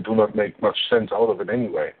NIV, I do not make much sense out of it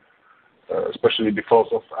anyway. Especially because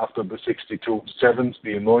after the 62 sevens,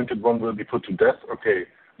 the anointed one will be put to death. Okay,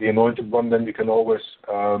 the anointed one, then we can always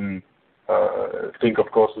think,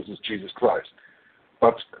 of course, this is Jesus Christ.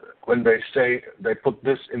 But when they say they put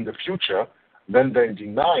this in the future, then they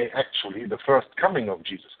deny actually the first coming of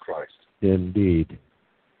Jesus Christ. Indeed.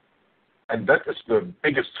 And that is the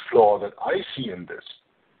biggest flaw that I see in this.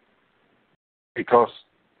 Because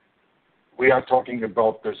we are talking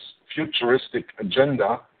about this futuristic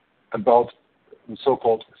agenda about the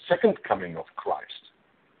so-called second coming of Christ.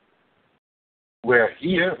 Where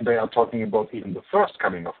here they are talking about even the first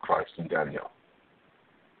coming of Christ in Daniel.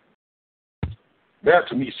 There,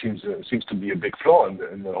 to me, seems to be a big flaw in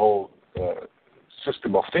the whole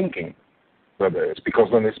system of thinking. It's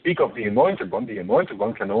because when they speak of the anointed one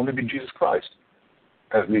can only be Jesus Christ,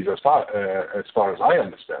 at least as far as I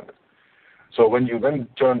understand it. So when you then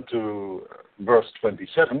turn to verse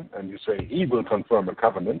 27, and you say he will confirm a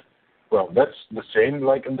covenant, well, that's the same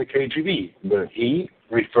like in the KJV. The he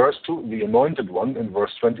refers to the anointed one in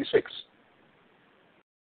verse 26.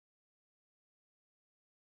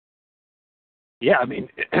 Yeah, I mean,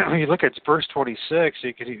 when you look at verse 26,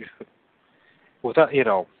 you could, without,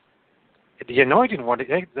 the anointed one,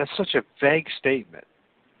 that's such a vague statement.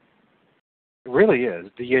 It really is.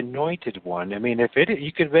 The anointed one. I mean,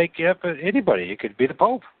 you could make up anybody. It could be the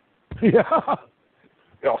Pope. Yeah.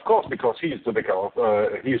 Yeah, of course, because he is the vicar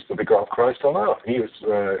of Christ on earth. He is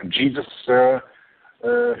Jesus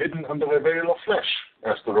hidden under a veil of flesh,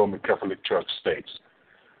 as the Roman Catholic Church states.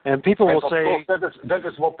 And people will of say course, that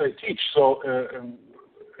is what they teach. So,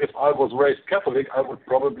 if I was raised Catholic, I would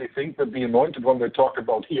probably think that the anointed one they talk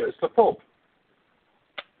about here is the Pope.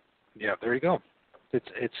 Yeah, there you go.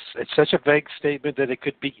 It's such a vague statement that it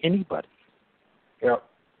could be anybody. Yeah.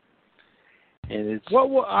 And it's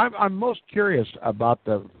well, I'm most curious about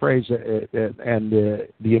the phrase, and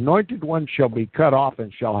the anointed one shall be cut off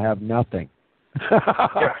and shall have nothing.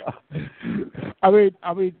 Yeah. I mean,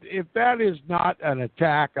 if that is not an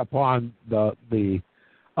attack upon the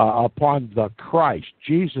Christ,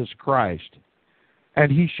 Jesus Christ, and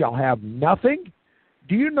he shall have nothing.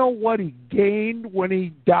 Do you know what he gained when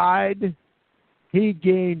he died? He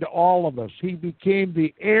gained all of us. He became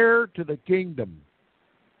the heir to the kingdom.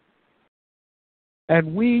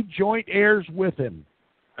 And we joint heirs with him.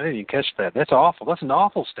 I didn't even catch that. That's awful. That's an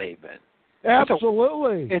awful statement.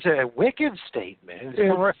 Absolutely. It's a wicked statement.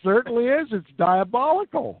 It certainly is. It's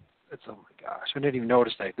diabolical. Oh my gosh. I didn't even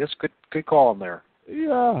notice that. This good call in there.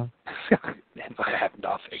 Yeah. And I have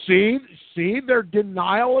nothing. See their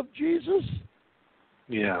denial of Jesus?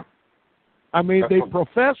 Yeah. I mean, they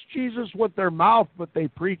profess Jesus with their mouth, but they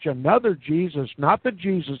preach another Jesus, not the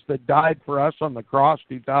Jesus that died for us on the cross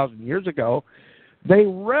 2,000 years ago. They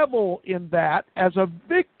revel in that as a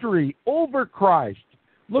victory over Christ.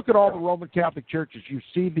 Look at all the Roman Catholic churches. You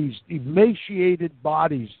see these emaciated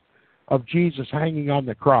bodies of Jesus hanging on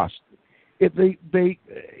the cross.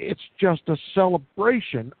 It's just a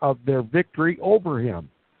celebration of their victory over him.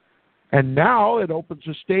 And now it opens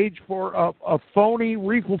a stage for a phony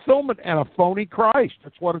refulfillment and a phony Christ.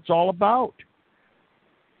 That's what it's all about.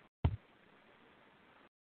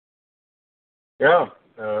 Yeah,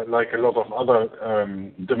 like a lot of other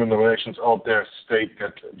denominations out there state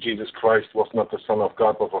that Jesus Christ was not the Son of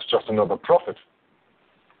God, but was just another prophet.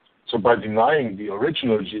 So by denying the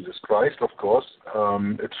original Jesus Christ, of course,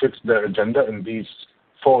 it fits their agenda in these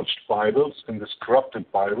forged Bibles, in these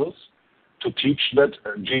corrupted Bibles, to teach that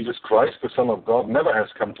Jesus Christ, the Son of God, never has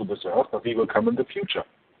come to this earth, but he will come in the future.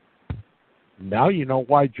 Now you know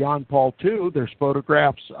why John Paul II, there's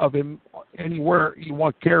photographs of him anywhere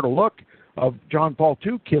you care to look, of John Paul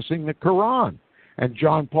II kissing the Quran and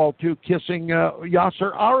John Paul II kissing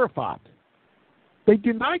Yasser Arafat. They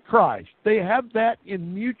deny Christ. They have that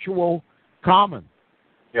in mutual common.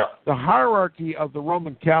 Yeah. The hierarchy of the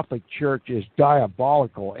Roman Catholic Church is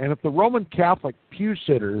diabolical, and if the Roman Catholic pew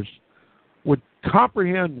sitters would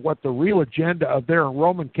comprehend what the real agenda of their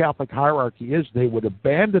Roman Catholic hierarchy is, they would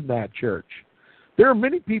abandon that church. There are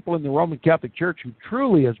many people in the Roman Catholic Church who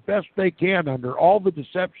truly, as best they can, under all the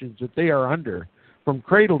deceptions that they are under, from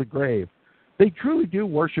cradle to grave, they truly do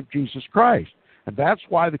worship Jesus Christ. And that's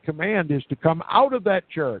why the command is to come out of that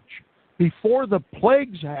church before the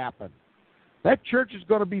plagues happen. That church is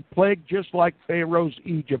going to be plagued just like Pharaoh's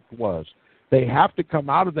Egypt was. They have to come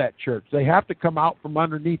out of that church. They have to come out from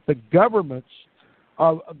underneath the governments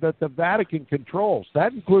that the Vatican controls.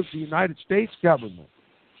 That includes the United States government.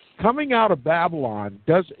 Coming out of Babylon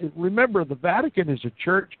remember, the Vatican is a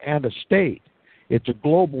church and a state. It's a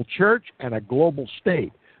global church and a global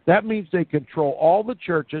state. That means they control all the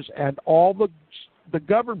churches and all the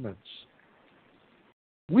governments.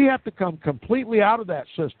 We have to come completely out of that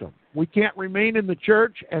system. We can't remain in the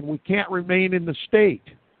church and we can't remain in the state.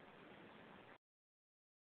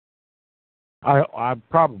 I'm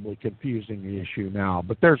probably confusing the issue now,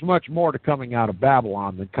 but there's much more to coming out of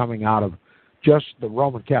Babylon than coming out of just the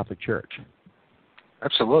Roman Catholic Church.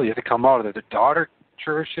 Absolutely. You have to come out of the daughter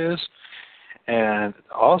churches and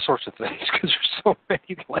all sorts of things, because there's so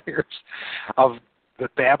many layers of the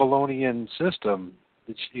Babylonian system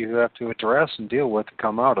that you have to address and deal with to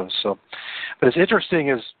come out of. So, but it's interesting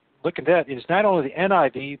is looking at that, it's not only the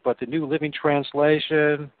NIV, but the New Living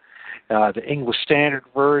Translation, the English Standard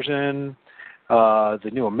Version,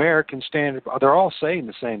 the New American Standard, they're all saying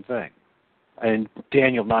the same thing. And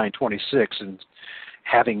Daniel 9:26 and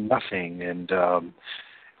having nothing. And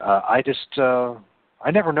I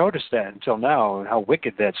I never noticed that until now, and how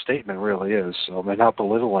wicked that statement really is. So, and how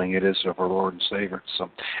belittling it is of our Lord and Savior. So,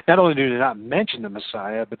 not only do they not mention the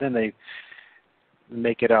Messiah, but then they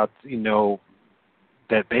make it out,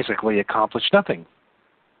 that basically accomplished nothing.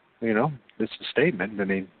 It's a statement. I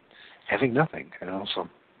mean, having nothing. So.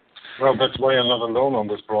 Well, that's why you're not alone on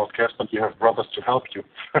this broadcast, but you have brothers to help you.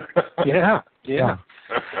 Yeah.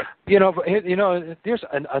 There's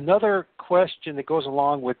another question that goes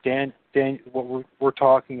along with Dan, what we're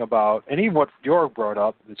talking about, and even what Georg brought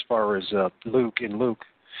up as far as Luke.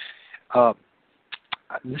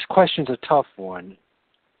 This question's a tough one,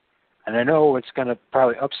 and I know it's going to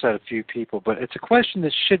probably upset a few people, but it's a question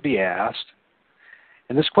that should be asked.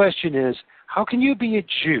 And this question is, how can you be a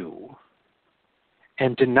Jew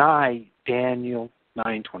and deny Daniel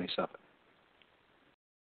 9:27?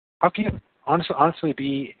 How can you honestly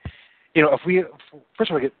be, if we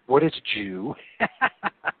first of all get what is a Jew,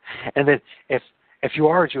 and then if you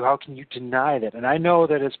are a Jew, how can you deny that? And I know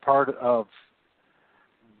that it's part of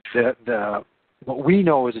the what we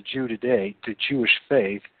know as a Jew today, the Jewish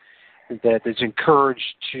faith, that is encouraged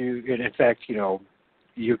to, and in fact,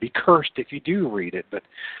 you'd be cursed if you do read it, but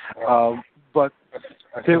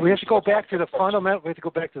we have to go back to the fundamental. We have to go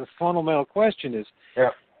back to the fundamental question: is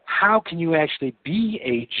how can you actually be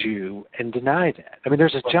a Jew and deny that? I mean,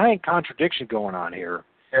 there's a giant contradiction going on here.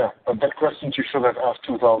 Yeah, but that question you should have asked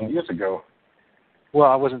 2,000 years ago.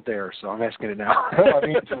 Well, I wasn't there, so I'm asking it now. No, I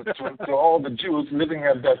mean to all the Jews living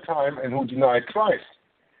at that time and who denied Christ.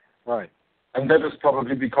 Right. And that is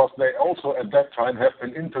probably because they also at that time have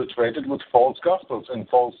been infiltrated with false gospels and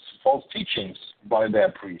false teachings by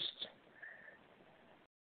their priests.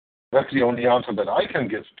 That's the only answer that I can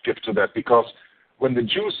give to that, because when the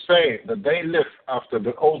Jews say that they live after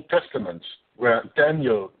the Old Testament, where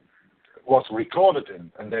Daniel was recorded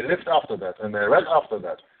in, and they lived after that, and they read after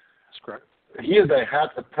that, that's correct. Here they had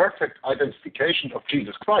a perfect identification of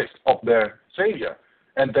Jesus Christ, of their Savior,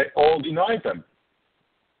 and they all denied them.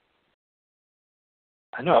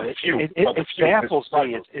 I know, it baffles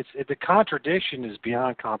me. The contradiction is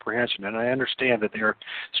beyond comprehension, and I understand that they're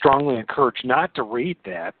strongly encouraged not to read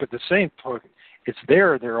that, but at the same point, it's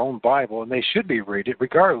their own Bible, and they should be read it,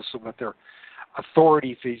 regardless of what their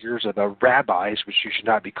authority figures or the rabbis, which you should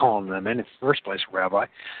not be calling them in the first place, rabbi.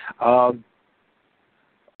 Yeah,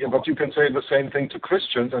 but you can say the same thing to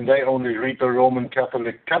Christians, and they only read the Roman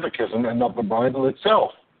Catholic Catechism and not the Bible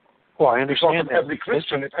itself. Well, I understand that.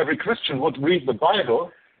 If every Christian would read the Bible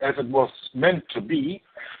as it was meant to be,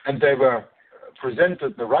 and they were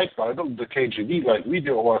presented the right Bible, the KJV, like we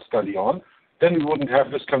do our study on, then we wouldn't have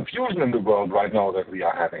this confusion in the world right now that we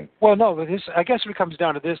are having. Well, no, but I guess it comes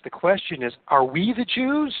down to this. The question is, are we the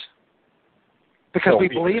Jews? Because we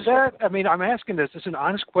believe that? I mean, I'm asking this. It's an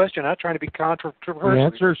honest question. I'm not trying to be controversial. The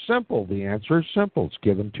answer is simple. It's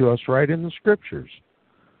given to us right in the Scriptures.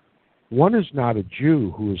 One is not a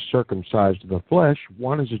Jew who is circumcised of the flesh.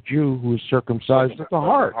 One is a Jew who is circumcised of the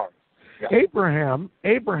heart. Yeah.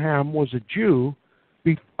 Abraham was a Jew,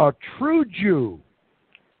 a true Jew,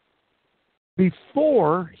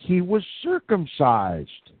 before he was circumcised.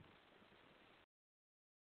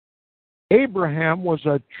 Abraham was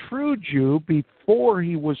a true Jew before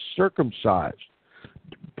he was circumcised.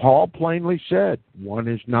 Paul plainly said, one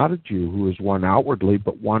is not a Jew who is one outwardly,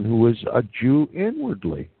 but one who is a Jew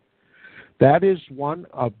inwardly. That is one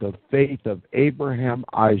of the faith of Abraham,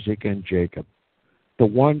 Isaac, and Jacob. The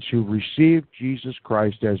ones who received Jesus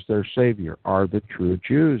Christ as their Savior are the true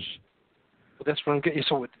Jews. Well, that's what I'm getting.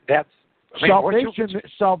 So that's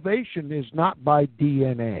salvation is not by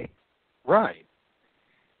DNA. Right.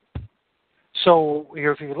 So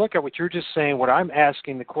if you look at what you're just saying, what I'm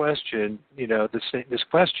asking the question, this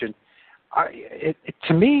question,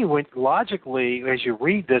 to me, logically, as you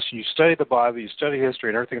read this and you study the Bible, you study history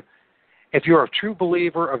and everything, if you're a true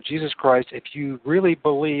believer of Jesus Christ, if you really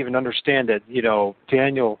believe and understand that,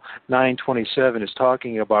 Daniel 9:27 is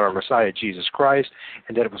talking about our Messiah, Jesus Christ,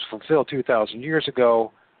 and that it was fulfilled 2,000 years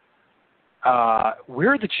ago,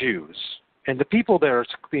 we're the Jews. And the people that are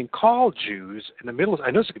being called Jews in the Middle East, I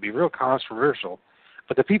know this could be real controversial,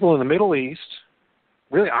 but the people in the Middle East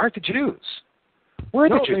really aren't the Jews. We're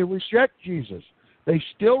the Jews. They reject Jesus. They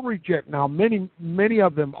still reject. Now, many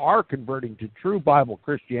of them are converting to true Bible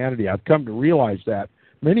Christianity. I've come to realize that.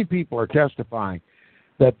 Many people are testifying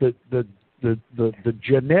that the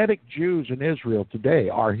genetic Jews in Israel today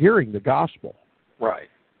are hearing the gospel. Right.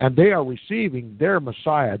 And they are receiving their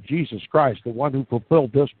Messiah, Jesus Christ, the one who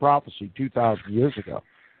fulfilled this prophecy 2,000 years ago.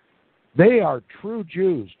 They are true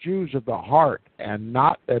Jews, Jews of the heart, and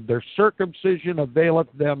their circumcision availeth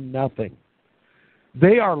them nothing.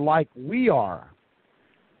 They are like we are.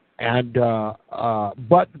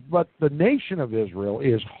 But the nation of Israel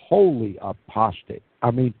is wholly apostate.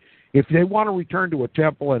 I mean, if they want to return to a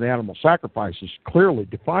temple and animal sacrifices, clearly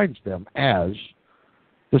defines them as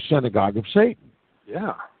the synagogue of Satan.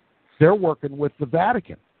 Yeah. They're working with the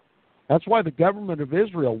Vatican. That's why the government of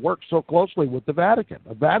Israel works so closely with the Vatican.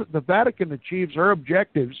 The Vatican achieves her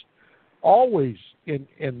objectives always in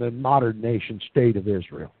the modern nation state of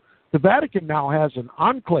Israel. The Vatican now has an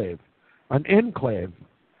enclave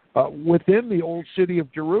within the old city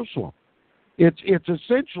of Jerusalem. It's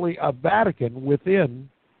essentially a Vatican within.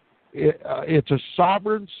 It's a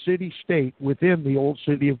sovereign city-state within the old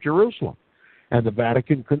city of Jerusalem, and the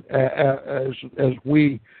Vatican, as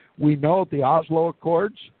we know, the Oslo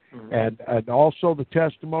Accords, and also the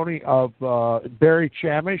testimony of Barry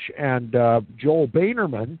Chamish and Joel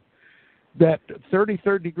Boehnerman, that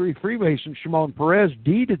 33rd degree Freemason Shimon Peres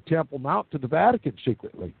deeded Temple Mount to the Vatican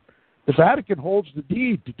secretly. The Vatican holds the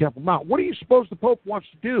deed to Temple Mount. What do you suppose the Pope wants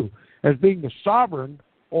to do as being the sovereign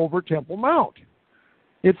over Temple Mount?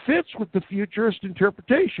 It fits with the futurist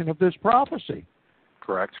interpretation of this prophecy.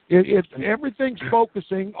 Correct. Everything's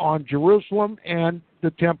focusing on Jerusalem and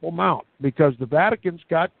the Temple Mount because the Vatican's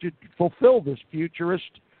got to fulfill this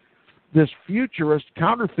futurist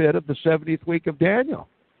counterfeit of the 70th week of Daniel.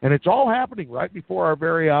 And it's all happening right before our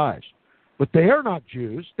very eyes. But they are not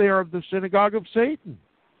Jews. They are of the synagogue of Satan.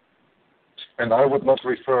 And I would not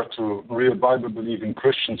refer to real Bible-believing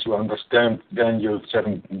Christians who understand Daniel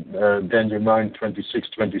 9, 26,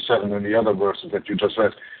 27, and the other verses that you just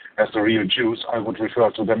read as the real Jews. I would refer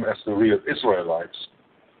to them as the real Israelites.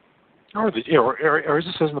 Or as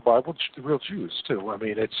it says in the Bible, the real Jews, too. I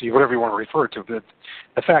mean, it's whatever you want to refer to. But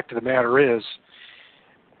the fact of the matter is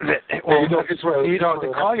that,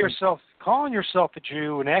 calling yourself a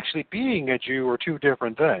Jew and actually being a Jew are two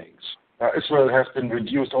different things. Israel has been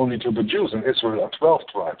reduced only to the Jews. In Israel are 12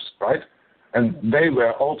 tribes, right? And they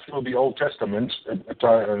were all through the Old Testament,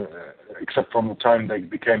 except from the time they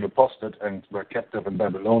became apostate and were captive in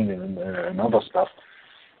Babylonia and other stuff.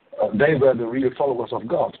 They were the real followers of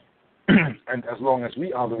God. And as long as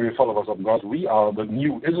we are the real followers of God, we are the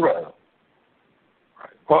new Israel.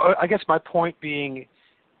 Right. Well, I guess my point being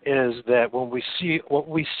is that when we see what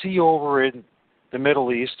we see over in the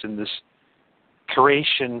Middle East in this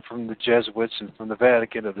creation from the Jesuits and from the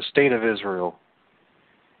Vatican of the State of Israel,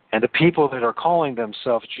 and the people that are calling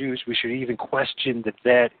themselves Jews, we should even question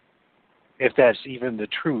that if that's even the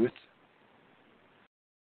truth.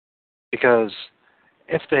 Because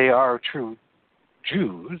if they are true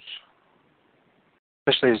Jews,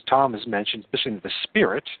 especially as Tom has mentioned, especially in the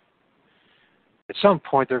spirit, at some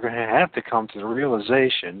point they're going to have to come to the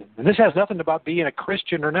realization, and this has nothing about being a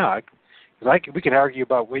Christian or not, because we can argue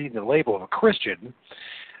about reading the label of a Christian,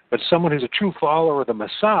 but someone who's a true follower of the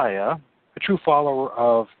Messiah, a true follower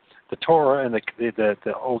of the Torah and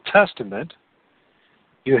the Old Testament,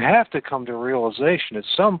 you have to come to a realization at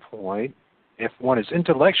some point, if one is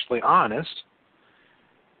intellectually honest,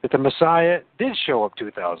 that the Messiah did show up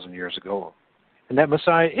 2,000 years ago, and that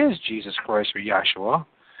Messiah is Jesus Christ or Yahshua.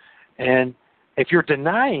 And if you're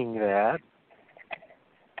denying that,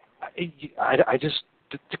 I just,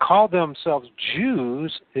 to call themselves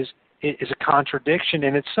Jews is a contradiction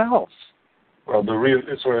in itself. Well, the real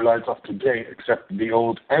Israelites of today accept the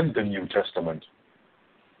Old and the New Testament.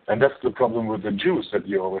 And that's the problem with the Jews that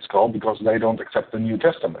you always call, because they don't accept the New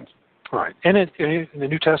Testament. Right. And the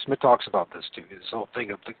New Testament talks about this, too, this whole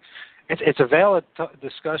thing of it's a valid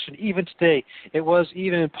discussion even today. It was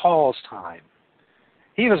even in Paul's time.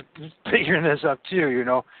 He was figuring this up, too, you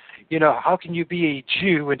know, how can you be a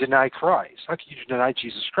Jew and deny Christ? How can you deny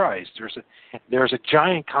Jesus Christ? There's a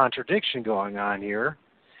giant contradiction going on here,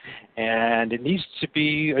 and it needs to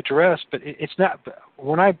be addressed. But it's not.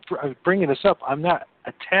 When I'm bringing this up, I'm not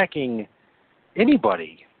attacking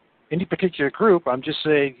anybody, any particular group. I'm just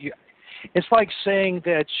saying it's like saying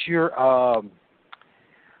that you're a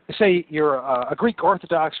Greek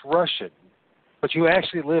Orthodox Russian, but you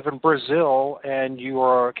actually live in Brazil and you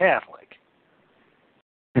are a Catholic.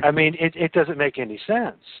 I mean, it doesn't make any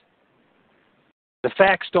sense. The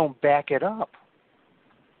facts don't back it up.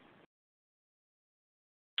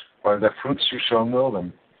 By their fruits you shall know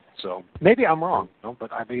them. So maybe I'm wrong,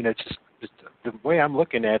 but I mean, it's just the way I'm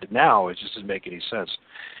looking at it now. It just doesn't make any sense.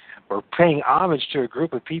 We're paying homage to a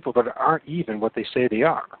group of people that aren't even what they say they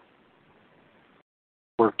are.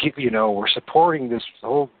 We're supporting this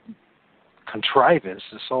whole contrivance,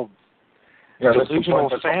 this whole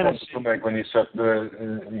delusional fantasy. When he said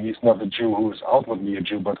he's not a Jew who is outwardly a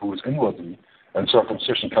Jew, but who is inwardly, and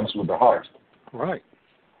circumcision comes with the heart. Right.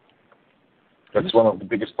 That's one of the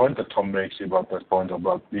biggest points that Tom makes about that point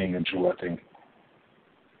about being a Jew, I think.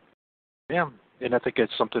 Yeah, and I think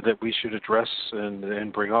it's something that we should address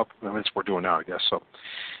and bring up. I mean, it's what we're doing now, I guess. So,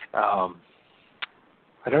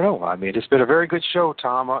 I don't know. I mean, it's been a very good show,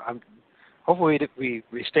 Tom. Hopefully we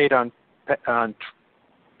stayed on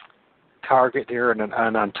target here and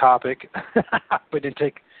on topic, but didn't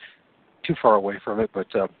take too far away from it. But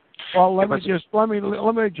well, let me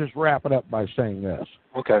just wrap it up by saying this.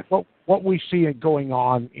 Okay. What we see going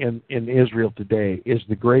on in Israel today is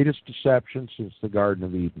the greatest deception since the Garden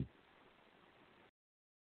of Eden.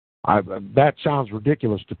 That sounds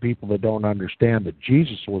ridiculous to people that don't understand that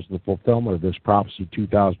Jesus was the fulfillment of this prophecy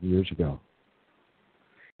 2,000 years ago.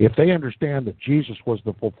 If they understand that Jesus was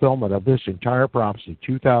the fulfillment of this entire prophecy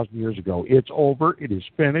 2,000 years ago, it's over. It is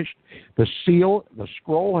finished. The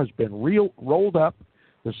scroll has been rolled up.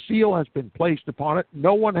 The seal has been placed upon it.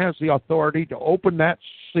 No one has the authority to open that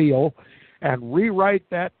seal and rewrite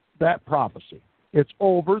that prophecy. It's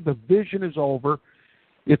over. The vision is over.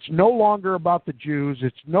 It's no longer about the Jews.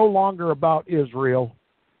 It's no longer about Israel.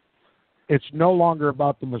 It's no longer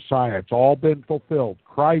about the Messiah. It's all been fulfilled.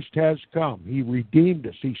 Christ has come. He redeemed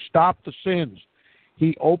us. He stopped the sins.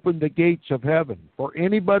 He opened the gates of heaven for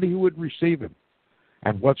anybody who would receive him.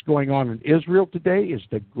 And what's going on in Israel today is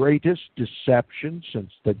the greatest deception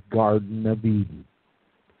since the Garden of Eden.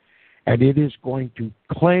 And it is going to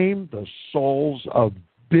claim the souls of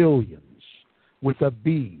billions, with a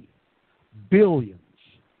B, billions.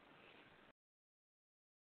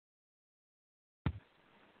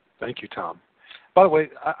 Thank you, Tom. By the way,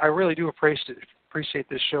 I really do appreciate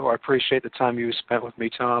this show. I appreciate the time you spent with me,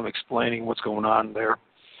 Tom, explaining what's going on there,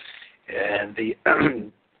 and the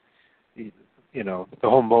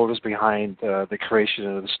whole motives behind the creation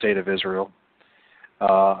of the state of Israel.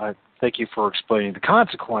 I thank you for explaining the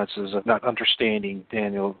consequences of not understanding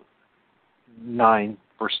Daniel 9,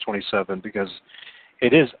 verse 27, because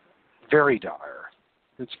it is very dire.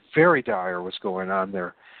 It's very dire what's going on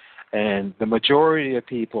there. And the majority of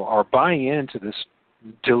people are buying into this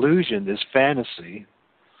delusion, this fantasy,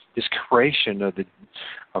 this creation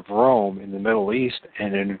of Rome in the Middle East,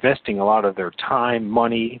 and investing a lot of their time,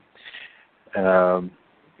 money, and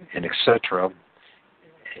etc.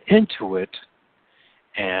 into it.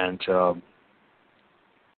 And to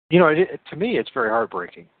me, it's very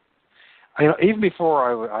heartbreaking. Even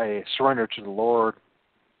before I surrendered to the Lord,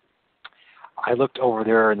 I looked over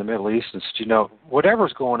there in the Middle East and said,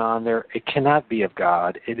 whatever's going on there, it cannot be of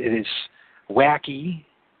God. It is wacky.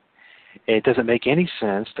 It doesn't make any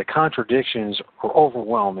sense. The contradictions are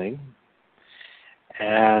overwhelming.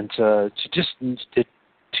 And to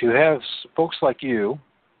have folks like you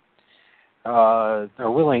are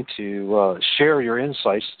willing to share your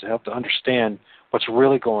insights to help to understand what's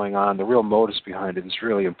really going on, the real motives behind it is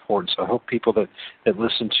really important. So I hope people that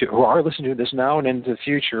who are listening to this now and into the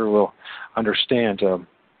future will understand. And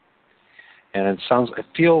it sounds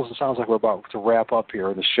like we're about to wrap up here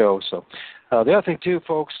on the show. So the other thing too,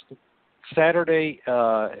 folks, Saturday,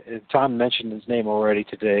 Tom mentioned his name already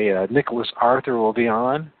today. Nicholas Arthur will be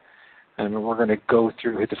on, and we're going to go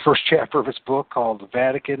through the first chapter of his book called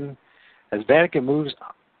Vatican. As Vatican moves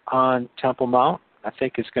on Temple Mount, I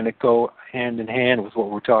think it's going to go hand in hand with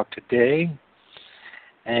what we talked today.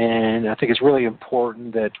 And I think it's really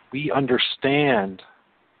important that we understand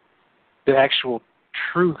the actual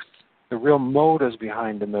truth, the real motives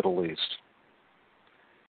behind the Middle East.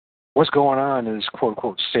 What's going on in this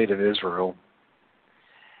quote-unquote state of Israel,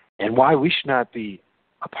 and why we should not be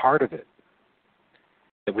a part of it.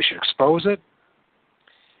 That we should expose it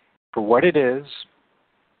for what it is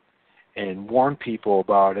and warn people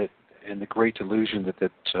about it and the great delusion that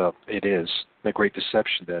it is, the great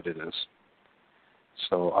deception that it is.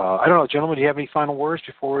 So, I don't know, gentlemen, do you have any final words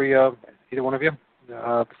before we, either one of you,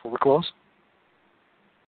 before we close?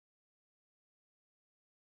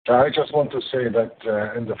 I just want to say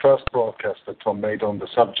that in the first broadcast that Tom made on the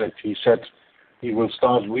subject, he said he will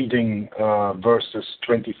start reading verses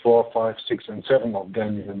 24, 5, 6, and 7 of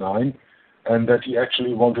Daniel 9, and that he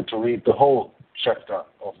actually wanted to read the whole chapter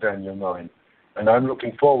of Daniel 9. And I'm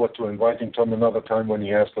looking forward to inviting Tom another time when he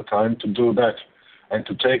has the time to do that and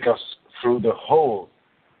to take us through the whole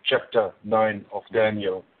chapter 9 of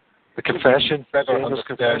Daniel. The confession, Daniel's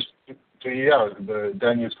confession. The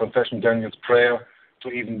Daniel's confession, Daniel's prayer, to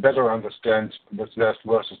even better understand the last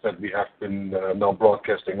verses that we have been now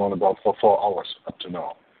broadcasting on about for 4 hours up to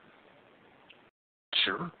now.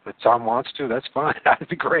 Sure. If Tom wants to, that's fine. That'd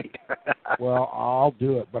be great. Well, I'll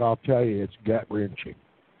do it, but I'll tell you, it's gut-wrenching.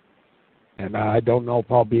 And I don't know if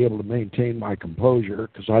I'll be able to maintain my composure,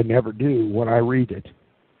 because I never do when I read it.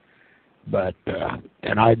 But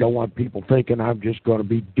and I don't want people thinking I'm just going to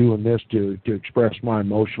be doing this to express my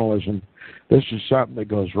emotionalism. This is something that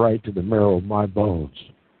goes right to the marrow of my bones.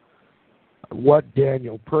 What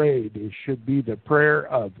Daniel prayed should be the prayer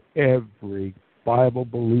of every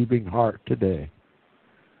Bible-believing heart today.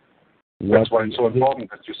 That's why it's so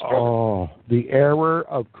important that you stress. Oh, the error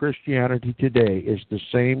of Christianity today is the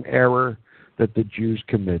same error that the Jews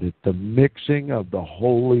committed, the mixing of the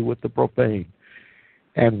holy with the profane.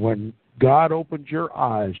 And when God opens your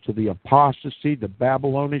eyes to the apostasy, the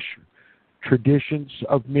Babylonish traditions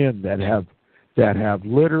of men that have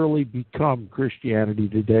literally become Christianity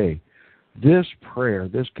today, this prayer,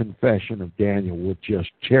 this confession of Daniel would just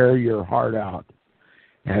tear your heart out.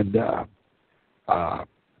 And I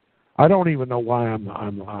don't even know why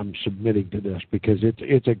I'm submitting to this, because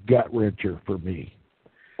it's a gut wrencher for me.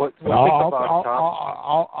 I'll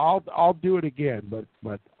do it again,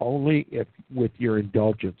 but only if with your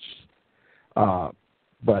indulgence.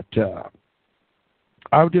 But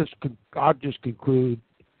I'll just conclude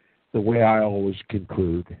the way I always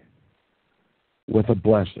conclude, with a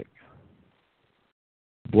blessing.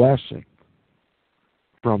 Blessing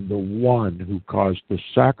from the one who caused the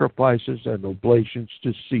sacrifices and oblations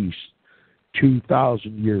to cease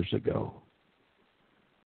 2,000 years ago.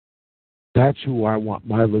 That's who I want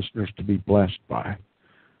my listeners to be blessed by.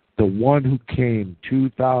 The one who came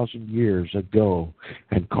 2,000 years ago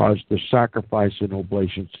and caused the sacrifice and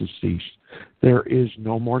oblations to cease. There is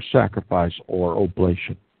no more sacrifice or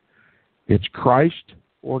oblation. It's Christ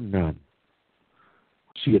or none.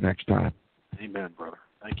 See you next time. Amen, brother.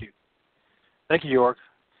 Thank you. Thank you, York.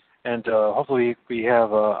 And hopefully we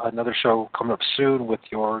have another show coming up soon with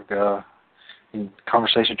York in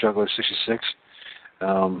Conversation Juggler 66.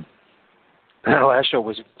 Our last show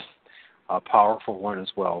was a powerful one as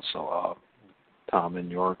well, so Tom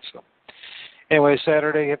and York. So anyway,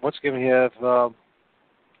 Saturday, once again, we have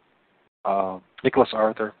Nicholas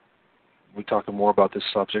Arthur. We're talking more about this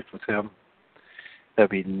subject with him. That'll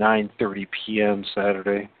be 9:30 p.m.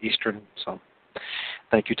 Saturday Eastern. So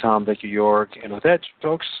thank you, Tom. Thank you, York. And with that,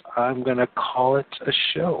 folks, I'm going to call it a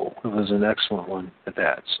show. It was an excellent one at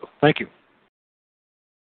that. So thank you.